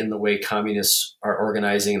prominently in the way communists are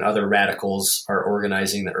organizing and other radicals are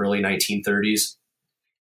organizing in the early 1930s.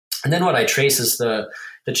 And then what I trace as the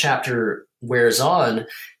chapter wears on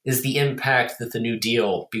is the impact that the New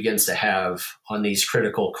Deal begins to have on these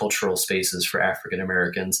critical cultural spaces for African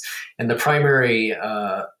Americans. And the primary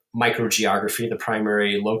microgeography, the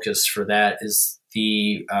primary locus for that is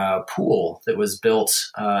the pool that was built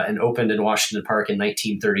and opened in Washington Park in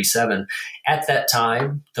 1937. At that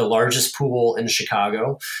time, the largest pool in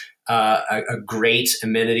Chicago, a great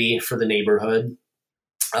amenity for the neighborhood,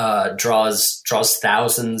 draws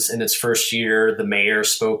thousands in its first year. The mayor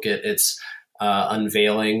spoke at its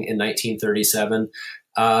unveiling in 1937.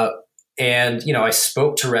 And, I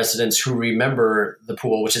spoke to residents who remember the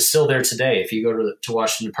pool, which is still there today. If you go to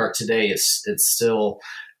Washington Park today, it's still,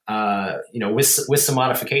 with some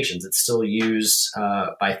modifications, it's still used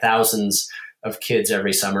by thousands of kids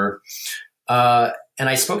every summer. And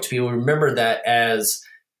I spoke to people who remember that as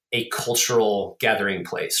a cultural gathering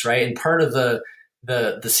place, right? And part of the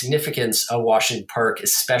significance of Washington Park,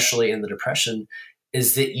 especially in the Depression,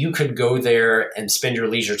 is that you could go there and spend your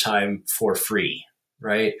leisure time for free,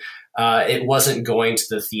 right? It wasn't going to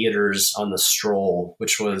the theaters on the Stroll,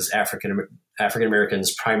 which was African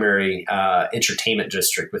Americans' primary entertainment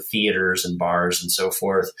district with theaters and bars and so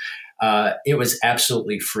forth. It was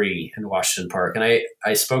absolutely free in Washington Park. And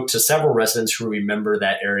I spoke to several residents who remember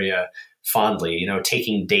that area fondly,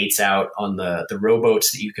 taking dates out on the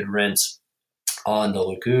rowboats that you could rent on the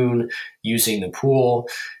lagoon, using the pool.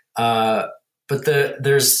 But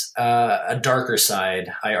there's a darker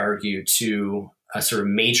side, I argue, to a sort of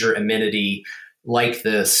major amenity like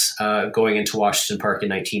this going into Washington Park in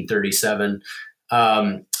 1937.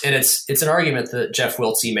 And it's an argument that Jeff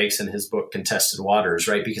Wiltse makes in his book, Contested Waters,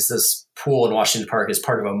 right? Because this pool in Washington Park is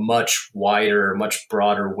part of a much wider, much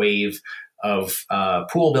broader wave of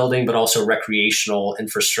pool building, but also recreational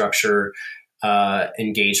infrastructure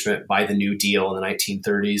engagement by the New Deal in the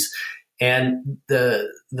 1930s. And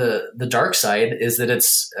the dark side is that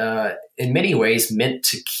it's in many ways meant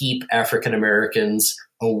to keep African Americans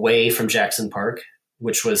away from Jackson Park,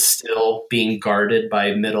 which was still being guarded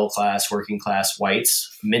by middle class, working class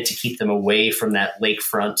whites, meant to keep them away from that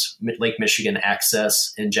lakefront, Lake Michigan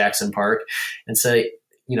access in Jackson Park. And so,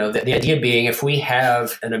 the idea being, if we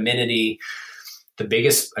have an amenity, the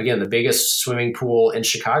biggest swimming pool in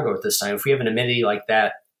Chicago at this time, if we have an amenity like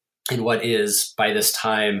that in what is, by this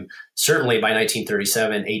time, certainly by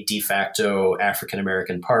 1937, a de facto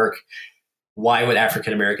African-American park, why would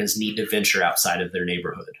African-Americans need to venture outside of their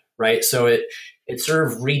neighborhood, right? So it sort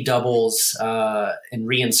of redoubles and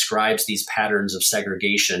reinscribes these patterns of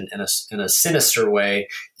segregation in a sinister way,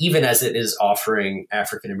 even as it is offering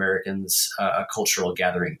African-Americans a cultural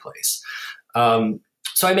gathering place.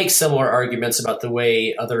 So I make similar arguments about the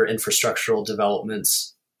way other infrastructural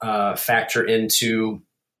developments factor into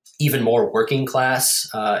even more working class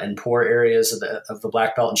and poor areas of the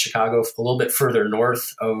Black Belt in Chicago, a little bit further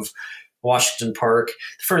north of Washington Park.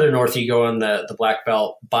 The further north you go in the Black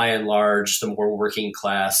Belt, by and large, the more working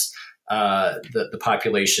class the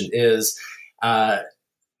population is.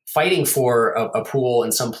 Fighting for a pool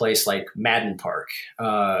in some place like Madden Park,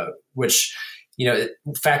 which it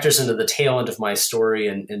factors into the tail end of my story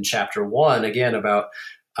in chapter 1, again, about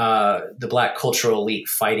the Black cultural elite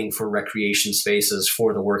fighting for recreation spaces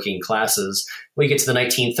for the working classes. We get to the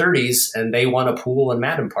 1930s and they want a pool in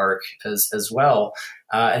Madden Park as well.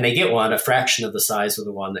 And they get one, a fraction of the size of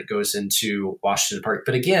the one that goes into Washington Park.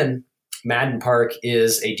 But again, Madden Park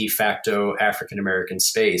is a de facto African-American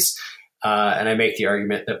space. And I make the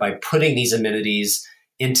argument that by putting these amenities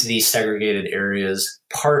into these segregated areas,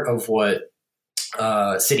 part of what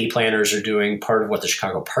city planners are doing, part of what the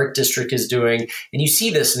Chicago Park District is doing, and you see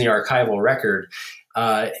this in the archival record,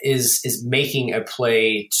 is making a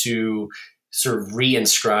play to sort of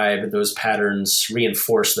reinscribe those patterns,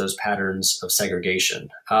 reinforce those patterns of segregation.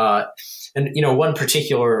 And one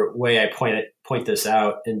particular way I point this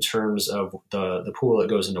out in terms of the pool that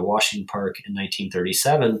goes into Washington Park in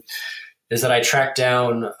 1937 is that I tracked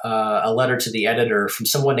down a letter to the editor from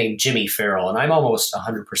someone named Jimmy Farrell. And I'm almost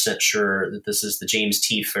 100% sure that this is the James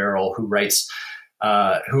T. Farrell who writes,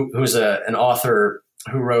 who's an author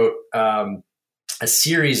who wrote a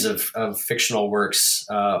series of fictional works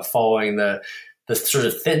following the sort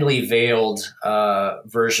of thinly veiled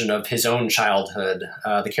version of his own childhood.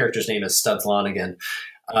 The character's name is Studs Lonigan.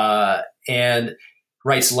 And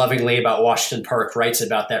writes lovingly about Washington Park, writes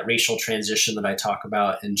about that racial transition that I talk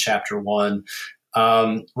about in chapter 1,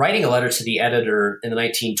 writing a letter to the editor in the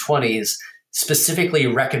 1920s, specifically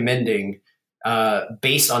recommending,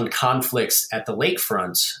 based on conflicts at the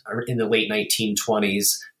lakefront in the late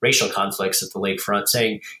 1920s, racial conflicts at the lakefront,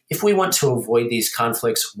 saying, if we want to avoid these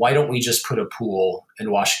conflicts, why don't we just put a pool in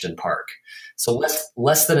Washington Park? So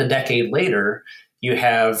less than a decade later, you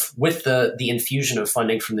have, with the infusion of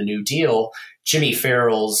funding from the New Deal, Jimmy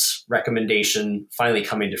Farrell's recommendation finally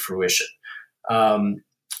coming to fruition.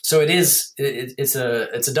 So it's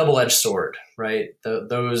a double-edged sword, right?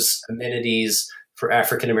 Those amenities for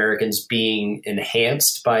African Americans being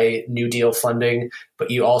enhanced by New Deal funding,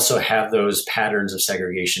 but you also have those patterns of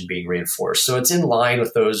segregation being reinforced. So it's in line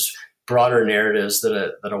with those broader narratives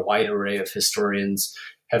that a wide array of historians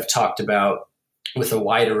have talked about, with a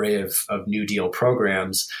wide array of New Deal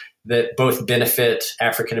programs that both benefit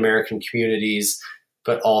African American communities,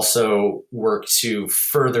 but also work to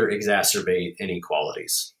further exacerbate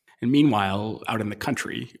inequalities. And meanwhile, out in the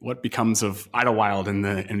country, what becomes of Idlewild in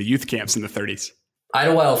the youth camps in the 30s?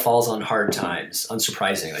 Idlewild falls on hard times,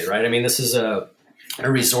 unsurprisingly, right? I mean, this is a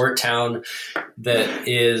resort town that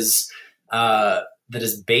is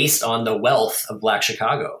based on the wealth of Black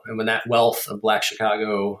Chicago, and when that wealth of Black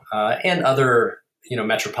Chicago and other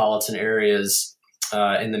metropolitan areas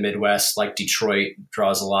in the Midwest, like Detroit,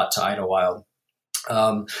 draws a lot to Idlewild.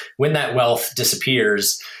 When that wealth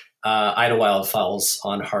disappears, Idlewild falls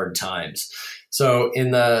on hard times. So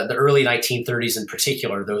in the early 1930s in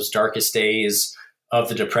particular, those darkest days of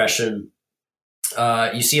the Depression,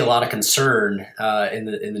 you see a lot of concern in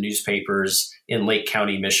the newspapers in Lake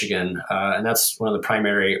County, Michigan. And that's one of the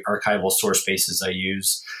primary archival source bases I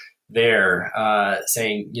use there,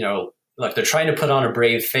 saying, look, they're trying to put on a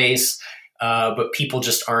brave face, but people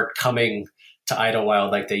just aren't coming to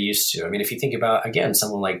Idlewild like they used to. I mean, if you think about, again,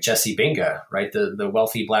 someone like Jesse Binga, right, the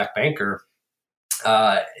wealthy Black banker,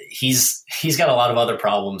 he's got a lot of other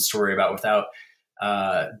problems to worry about without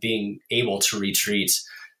being able to retreat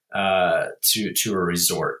to a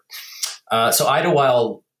resort. So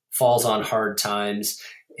Idlewild falls on hard times.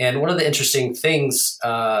 And one of the interesting things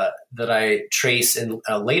that I trace in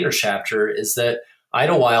a later chapter is that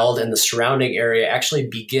Idlewild and the surrounding area actually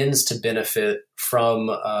begins to benefit from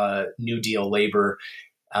New Deal labor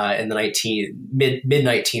in the mid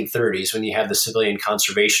 1930s, when you have the Civilian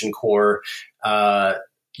Conservation Corps,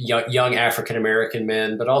 young African American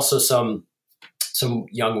men, but also some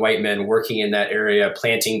young white men working in that area,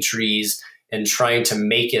 planting trees and trying to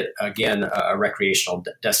make it, again, a recreational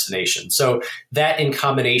destination. So that, in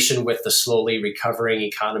combination with the slowly recovering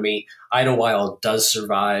economy, Idlewild does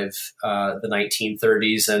survive the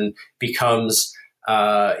 1930s and becomes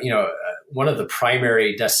one of the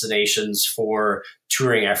primary destinations for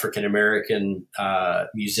touring African American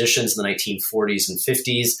musicians in the 1940s and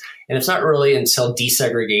 50s. And it's not really until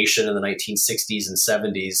desegregation in the 1960s and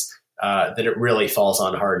 70s that it really falls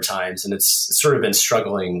on hard times, and it's sort of been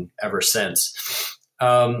struggling ever since.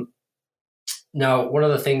 Now, one of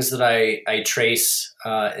the things that I trace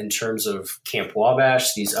in terms of Camp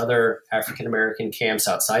Wabash, these other African-American camps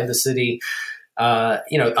outside the city,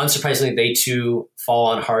 unsurprisingly, they too fall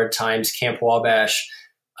on hard times. Camp Wabash,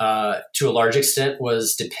 to a large extent,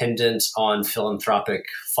 was dependent on philanthropic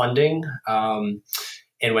funding. And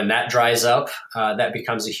when that dries up, that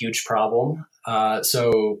becomes a huge problem.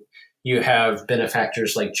 So you have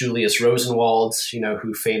benefactors like Julius Rosenwald,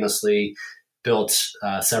 who famously built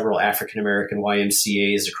several African-American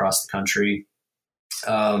YMCAs across the country,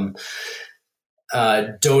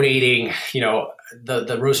 donating,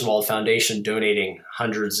 the Rosenwald Foundation donating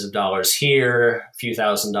hundreds of dollars here, a few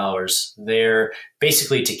 $1,000s there,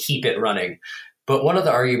 basically to keep it running. But one of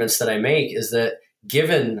the arguments that I make is that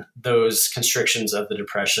given those constrictions of the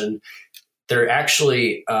Depression,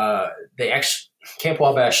 Camp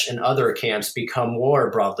Wabash and other camps become more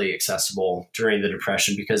broadly accessible during the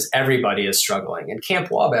Depression because everybody is struggling. And Camp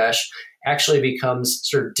Wabash actually becomes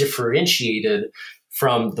sort of differentiated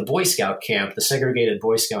from the Boy Scout camp, the segregated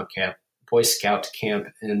Boy Scout camp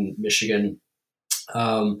in Michigan,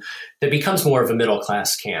 that becomes more of a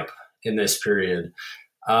middle-class camp in this period.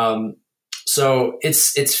 So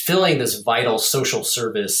it's filling this vital social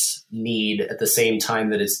service need at the same time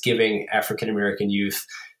that it's giving African-American youth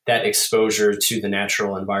that exposure to the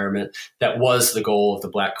natural environment that was the goal of the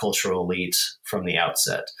Black cultural elite from the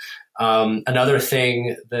outset. Another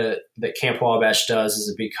thing that Camp Wabash does is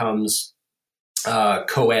it becomes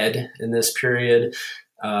co-ed in this period.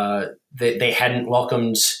 They hadn't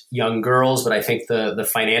welcomed young girls, but I think the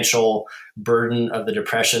financial burden of the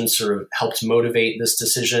Depression sort of helped motivate this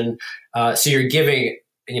decision. So you're giving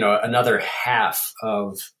another half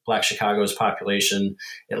of Black Chicago's population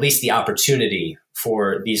at least the opportunity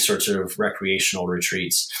for these sorts of recreational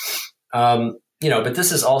retreats. But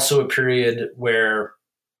this is also a period where,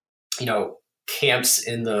 camps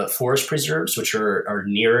in the forest preserves, which are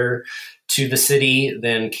nearer to the city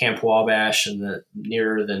than Camp Wabash and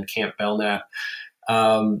nearer than Camp Belknap,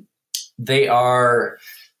 some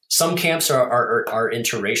camps are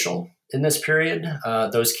interracial in this period.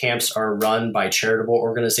 Those camps are run by charitable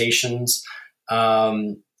organizations,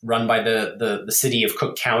 run by the city of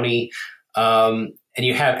Cook County. And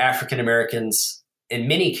you have African Americans in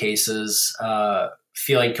many cases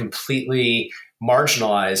feeling completely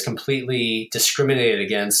marginalized, completely discriminated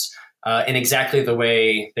against in exactly the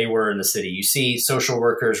way they were in the city. You see social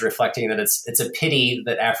workers reflecting that it's a pity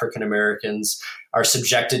that African Americans are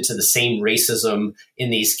subjected to the same racism in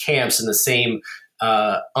these camps and the same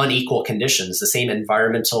unequal conditions, the same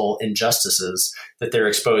environmental injustices that they're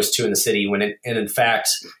exposed to in the city. And in fact,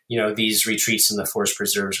 these retreats and the forest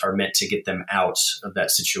preserves are meant to get them out of that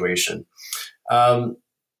situation.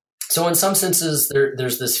 So in some senses,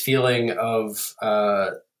 there's this feeling of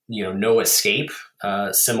no escape,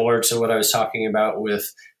 similar to what I was talking about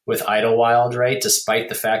with Idlewild, right? Despite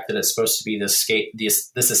the fact that it's supposed to be this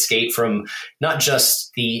escape from not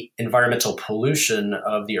just the environmental pollution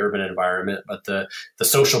of the urban environment, but the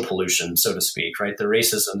social pollution, so to speak, right? The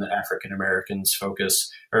racism that African Americans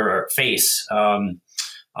face on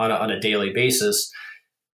a daily basis.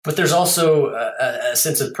 But there's also a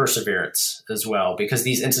sense of perseverance as well, because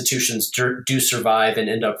these institutions do survive and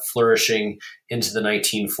end up flourishing into the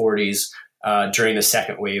 1940s during the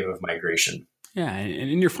second wave of migration. Yeah, and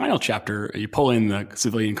in your final chapter, you pull in the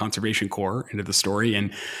Civilian Conservation Corps into the story.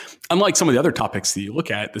 And unlike some of the other topics that you look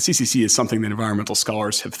at, the CCC is something that environmental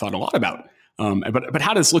scholars have thought a lot about. But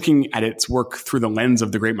how does looking at its work through the lens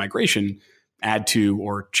of the Great Migration add to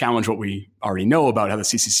or challenge what we already know about how the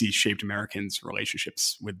CCC shaped Americans'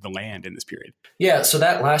 relationships with the land in this period? Yeah, so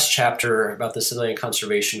that last chapter about the Civilian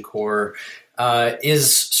Conservation Corps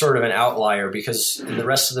is sort of an outlier, because in the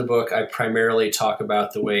rest of the book, I primarily talk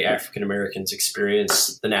about the way African Americans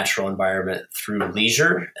experience the natural environment through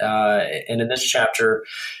leisure. And in this chapter,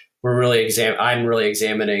 I'm really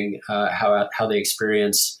examining how they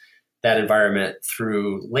experience that environment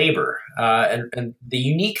through labor. And the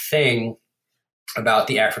unique thing about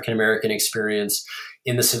the African American experience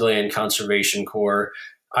in the Civilian Conservation Corps,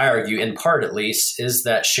 I argue, in part at least, is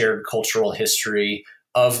that shared cultural history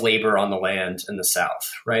of labor on the land in the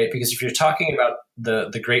South, right? Because if you're talking about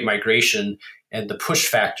the Great Migration and the push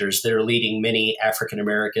factors that are leading many African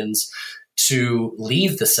Americans to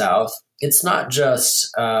leave the South, it's not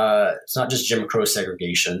just Jim Crow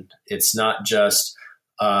segregation. It's not just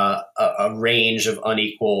a range of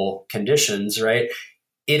unequal conditions, right?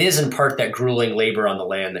 It is in part that grueling labor on the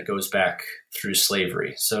land that goes back through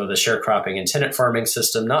slavery. So the sharecropping and tenant farming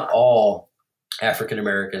system, not all African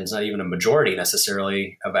Americans, not even a majority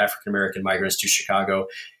necessarily of African American migrants to Chicago,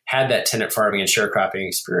 had that tenant farming and sharecropping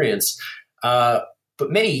experience. But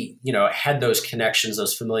many, had those connections,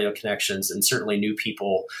 those familial connections, and certainly knew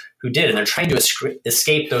people who did. And they're trying to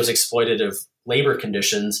escape those exploitative labor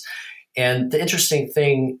conditions. And the interesting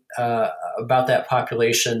thing about that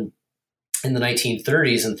population in the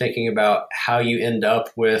 1930s, and thinking about how you end up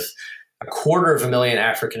with 250,000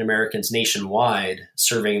 African Americans nationwide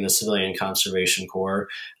serving in the Civilian Conservation Corps,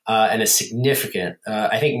 and is significant,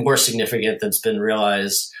 I think more significant than's been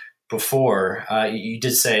realized before. You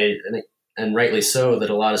did say, and rightly so, that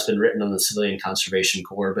a lot has been written on the Civilian Conservation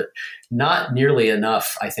Corps, but not nearly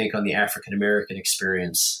enough, I think, on the African American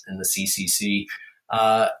experience in the CCC.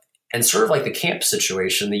 And sort of like the camp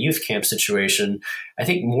situation, the youth camp situation, I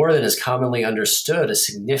think more than is commonly understood, a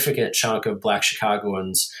significant chunk of Black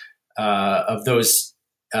Chicagoans, of those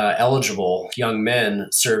eligible young men,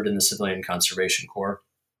 served in the Civilian Conservation Corps.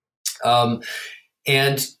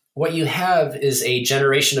 And what you have is a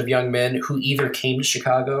generation of young men who either came to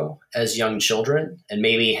Chicago as young children and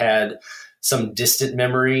maybe had some distant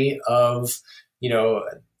memory of,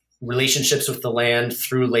 relationships with the land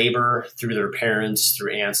through labor, through their parents,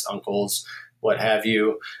 through aunts, uncles, what have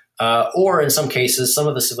you. Or in some cases, some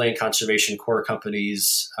of the Civilian Conservation Corps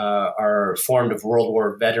companies are formed of World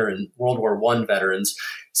War I veterans.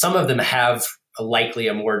 Some of them have likely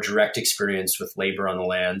a more direct experience with labor on the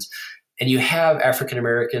land. And you have African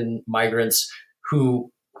American migrants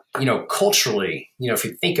who, culturally, if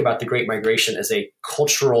you think about the Great Migration as a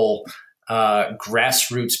cultural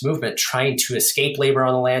grassroots movement trying to escape labor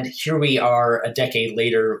on the land, here we are a decade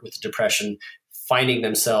later with the Depression, finding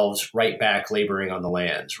themselves right back laboring on the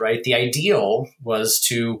land, right? The ideal was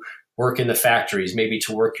to work in the factories, maybe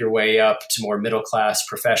to work your way up to more middle-class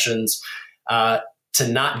professions, to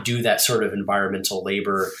not do that sort of environmental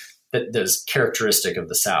labor that is characteristic of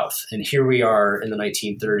the South. And here we are in the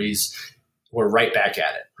 1930s, we're right back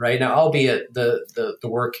at it, right? Now, albeit the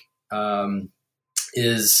work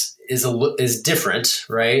is different,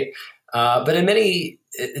 right? But in many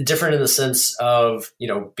different in the sense of,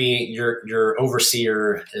 being your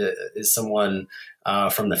overseer is someone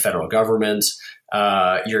from the federal government.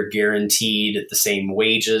 You're guaranteed the same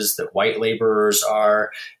wages that white laborers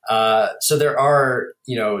are. So there are,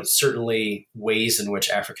 certainly ways in which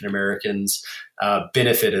African Americans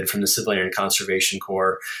benefited from the Civilian Conservation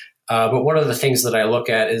Corps. But one of the things that I look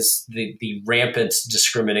at is the rampant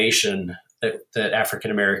discrimination that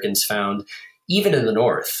African Americans found, even in the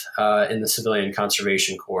North, in the Civilian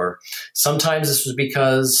Conservation Corps. Sometimes this was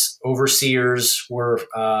because overseers were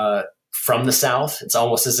from the South. It's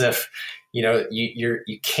almost as if,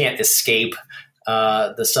 you can't escape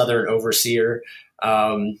the Southern overseer.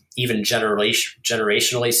 Even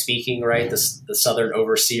generationally speaking, right? The Southern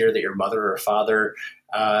overseer that your mother or father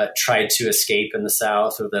tried to escape in the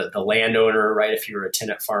South, or the landowner, right? If you were a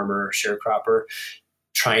tenant farmer or sharecropper,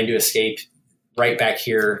 trying to escape, right back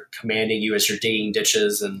here, commanding you as you're digging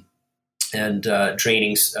ditches and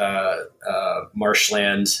draining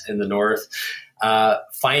marshland in the North,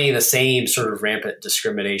 finding the same sort of rampant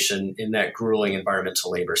discrimination in that grueling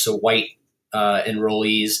environmental labor. So white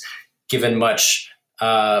enrollees given much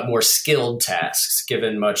more skilled tasks,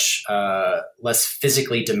 given much less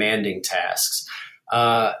physically demanding tasks.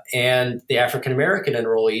 And the African-American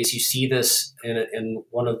enrollees, you see this in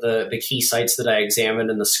one of the key sites that I examined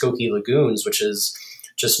in the Skokie Lagoons, which is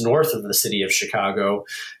just north of the city of Chicago.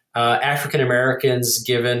 African-Americans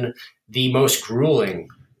given the most grueling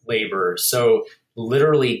labor. So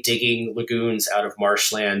literally digging lagoons out of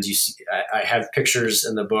marshland. You see, I have pictures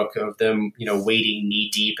in the book of them, wading knee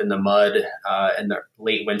deep in the mud in the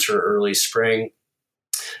late winter, early spring.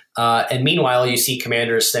 And meanwhile, you see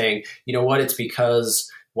commanders saying, you know what, it's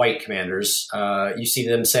because white commanders, you see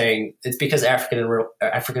them saying it's because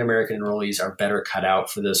African-American enrollees are better cut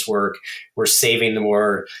out for this work. We're saving the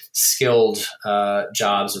more skilled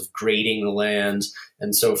jobs of grading the land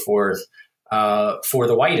and so forth for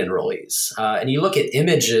the white enrollees. And you look at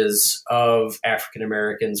images of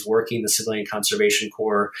African-Americans working the Civilian Conservation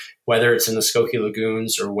Corps, whether it's in the Skokie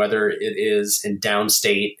Lagoons or whether it is in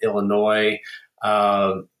downstate Illinois,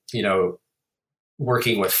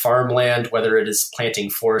 working with farmland, whether it is planting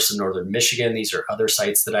forests in northern Michigan. These are other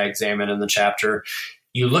sites that I examine in the chapter.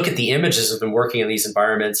 You look at the images of them working in these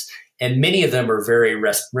environments, and many of them are very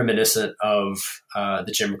reminiscent of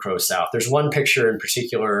the Jim Crow South. There's one picture in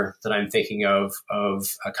particular that I'm thinking of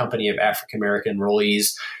a company of African-American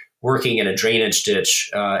enrollees working in a drainage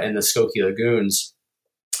ditch in the Skokie Lagoons.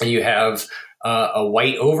 And you have a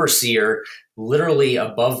white overseer literally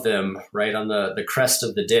above them, right on the crest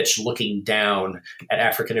of the ditch, looking down at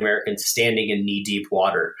African Americans standing in knee-deep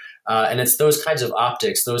water. And it's those kinds of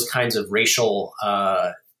optics, those kinds of racial,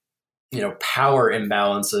 power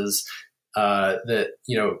imbalances that,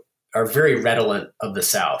 are very redolent of the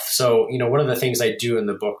South. So, one of the things I do in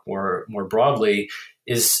the book more broadly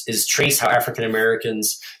is trace how African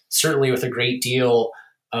Americans, certainly with a great deal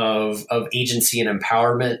of agency and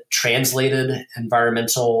empowerment, translated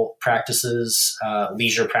environmental practices,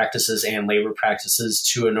 leisure practices, and labor practices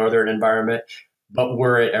to a northern environment, but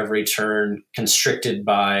were at every turn constricted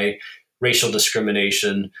by racial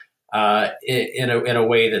discrimination in a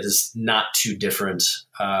way that is not too different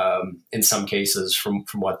in some cases from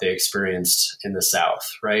what they experienced in the South,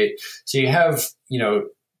 right? So you have,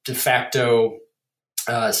 de facto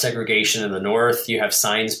segregation in the North. You have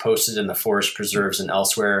signs posted in the forest preserves and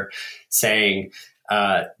elsewhere saying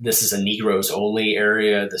this is a Negroes only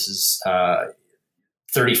area. This is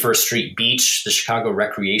 31st Street Beach. The Chicago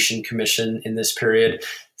Recreation Commission in this period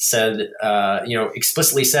said,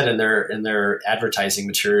 explicitly said in their advertising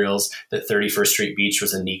materials that 31st Street Beach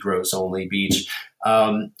was a Negroes only beach.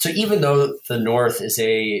 So even though the North is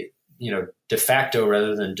a de facto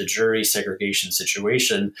rather than de jure segregation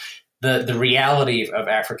situation, the reality of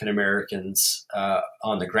African Americans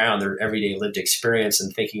on the ground, their everyday lived experience,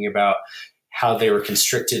 and thinking about how they were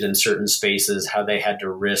constricted in certain spaces, how they had to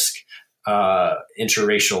risk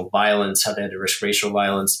interracial violence, how they had to risk racial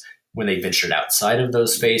violence when they ventured outside of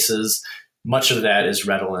those spaces. Much of that is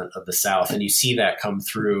redolent of the South, and you see that come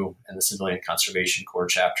through in the Civilian Conservation Corps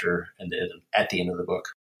chapter and at the end of the book.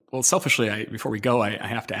 Well, selfishly, before we go, I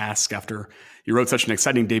have to ask, after you wrote such an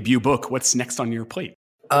exciting debut book, what's next on your plate?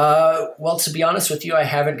 Well, to be honest with you, I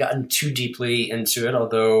haven't gotten too deeply into it,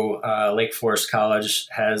 although Lake Forest College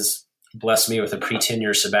has blessed me with a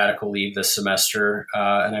pre-tenure sabbatical leave this semester.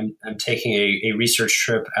 And I'm taking a research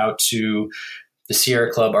trip out to the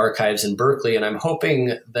Sierra Club archives in Berkeley. And I'm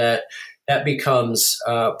hoping that becomes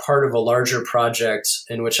part of a larger project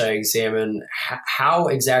in which I examine how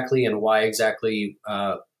exactly and why exactly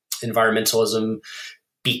environmentalism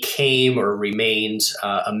became or remained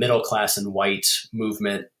a middle class and white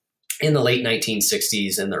movement in the late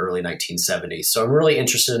 1960s and the early 1970s. So I'm really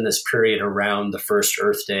interested in this period around the first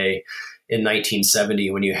Earth Day in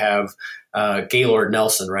 1970, when you have Gaylord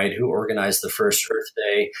Nelson, right, who organized the first Earth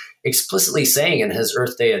Day, explicitly saying in his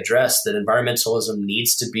Earth Day address that environmentalism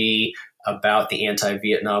needs to be about the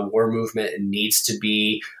anti-Vietnam War movement. It needs to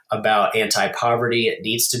be about anti-poverty. It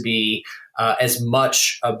needs to be as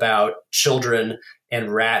much about children and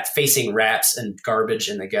facing rats and garbage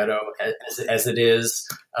in the ghetto as it is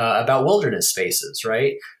about wilderness spaces,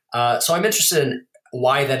 right? So I'm interested in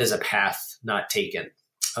why that is a path not taken.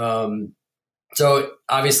 So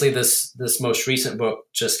obviously this most recent book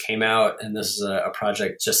just came out, and this is a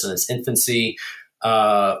project just in its infancy.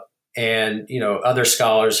 And, other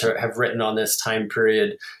scholars have written on this time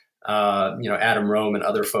period. Adam Rome and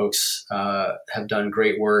other folks have done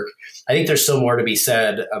great work. I think there's still more to be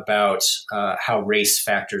said about how race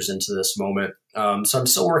factors into this moment. So I'm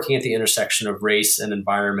still working at the intersection of race and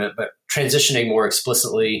environment, but transitioning more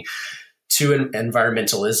explicitly to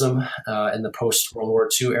environmentalism in the post-World War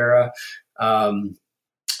II era.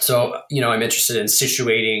 So, I'm interested in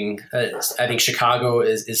situating, I think Chicago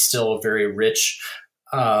is still a very rich,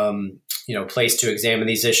 place to examine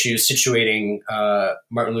these issues, situating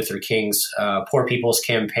Martin Luther King's Poor People's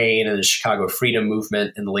Campaign and the Chicago Freedom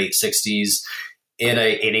Movement in the late 60s in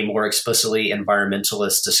a more explicitly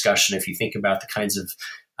environmentalist discussion. If you think about the kinds of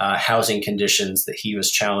housing conditions that he was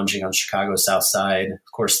challenging on Chicago's South Side,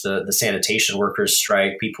 of course, the sanitation workers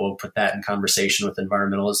strike, people put that in conversation with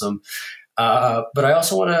environmentalism. But I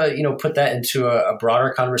also want to, put that into a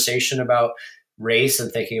broader conversation about race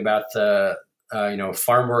and thinking about the,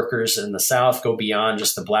 farm workers in the South, go beyond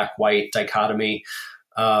just the black-white dichotomy,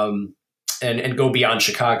 and go beyond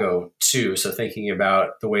Chicago too. So thinking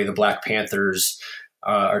about the way the Black Panthers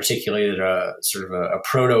articulated a sort of a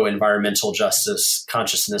proto-environmental justice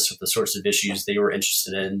consciousness with the sorts of issues they were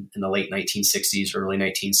interested in the late 1960s, early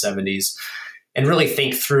 1970s, and really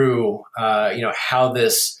think through, how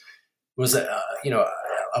this was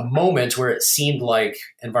a moment where it seemed like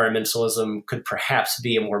environmentalism could perhaps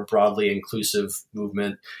be a more broadly inclusive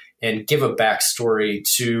movement, and give a backstory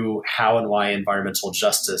to how and why environmental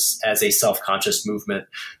justice as a self-conscious movement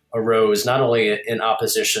arose, not only in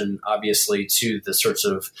opposition, obviously, to the sorts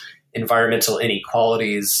of environmental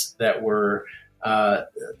inequalities that were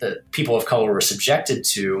that people of color were subjected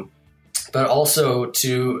to, but also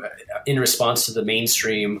in response to the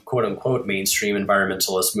mainstream, quote unquote, mainstream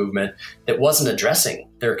environmentalist movement that wasn't addressing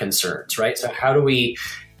their concerns, right? So how do we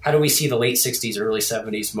see the late 60s, early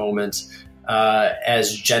 70s moment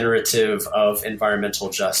as generative of environmental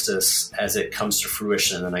justice as it comes to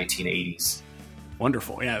fruition in the 1980s?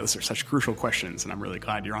 Wonderful. Yeah, those are such crucial questions, and I'm really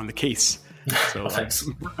glad you're on the case. So, thanks.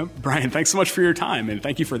 Brian, thanks so much for your time, and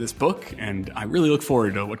thank you for this book, and I really look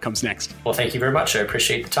forward to what comes next. Well, thank you very much. I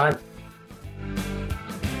appreciate the time.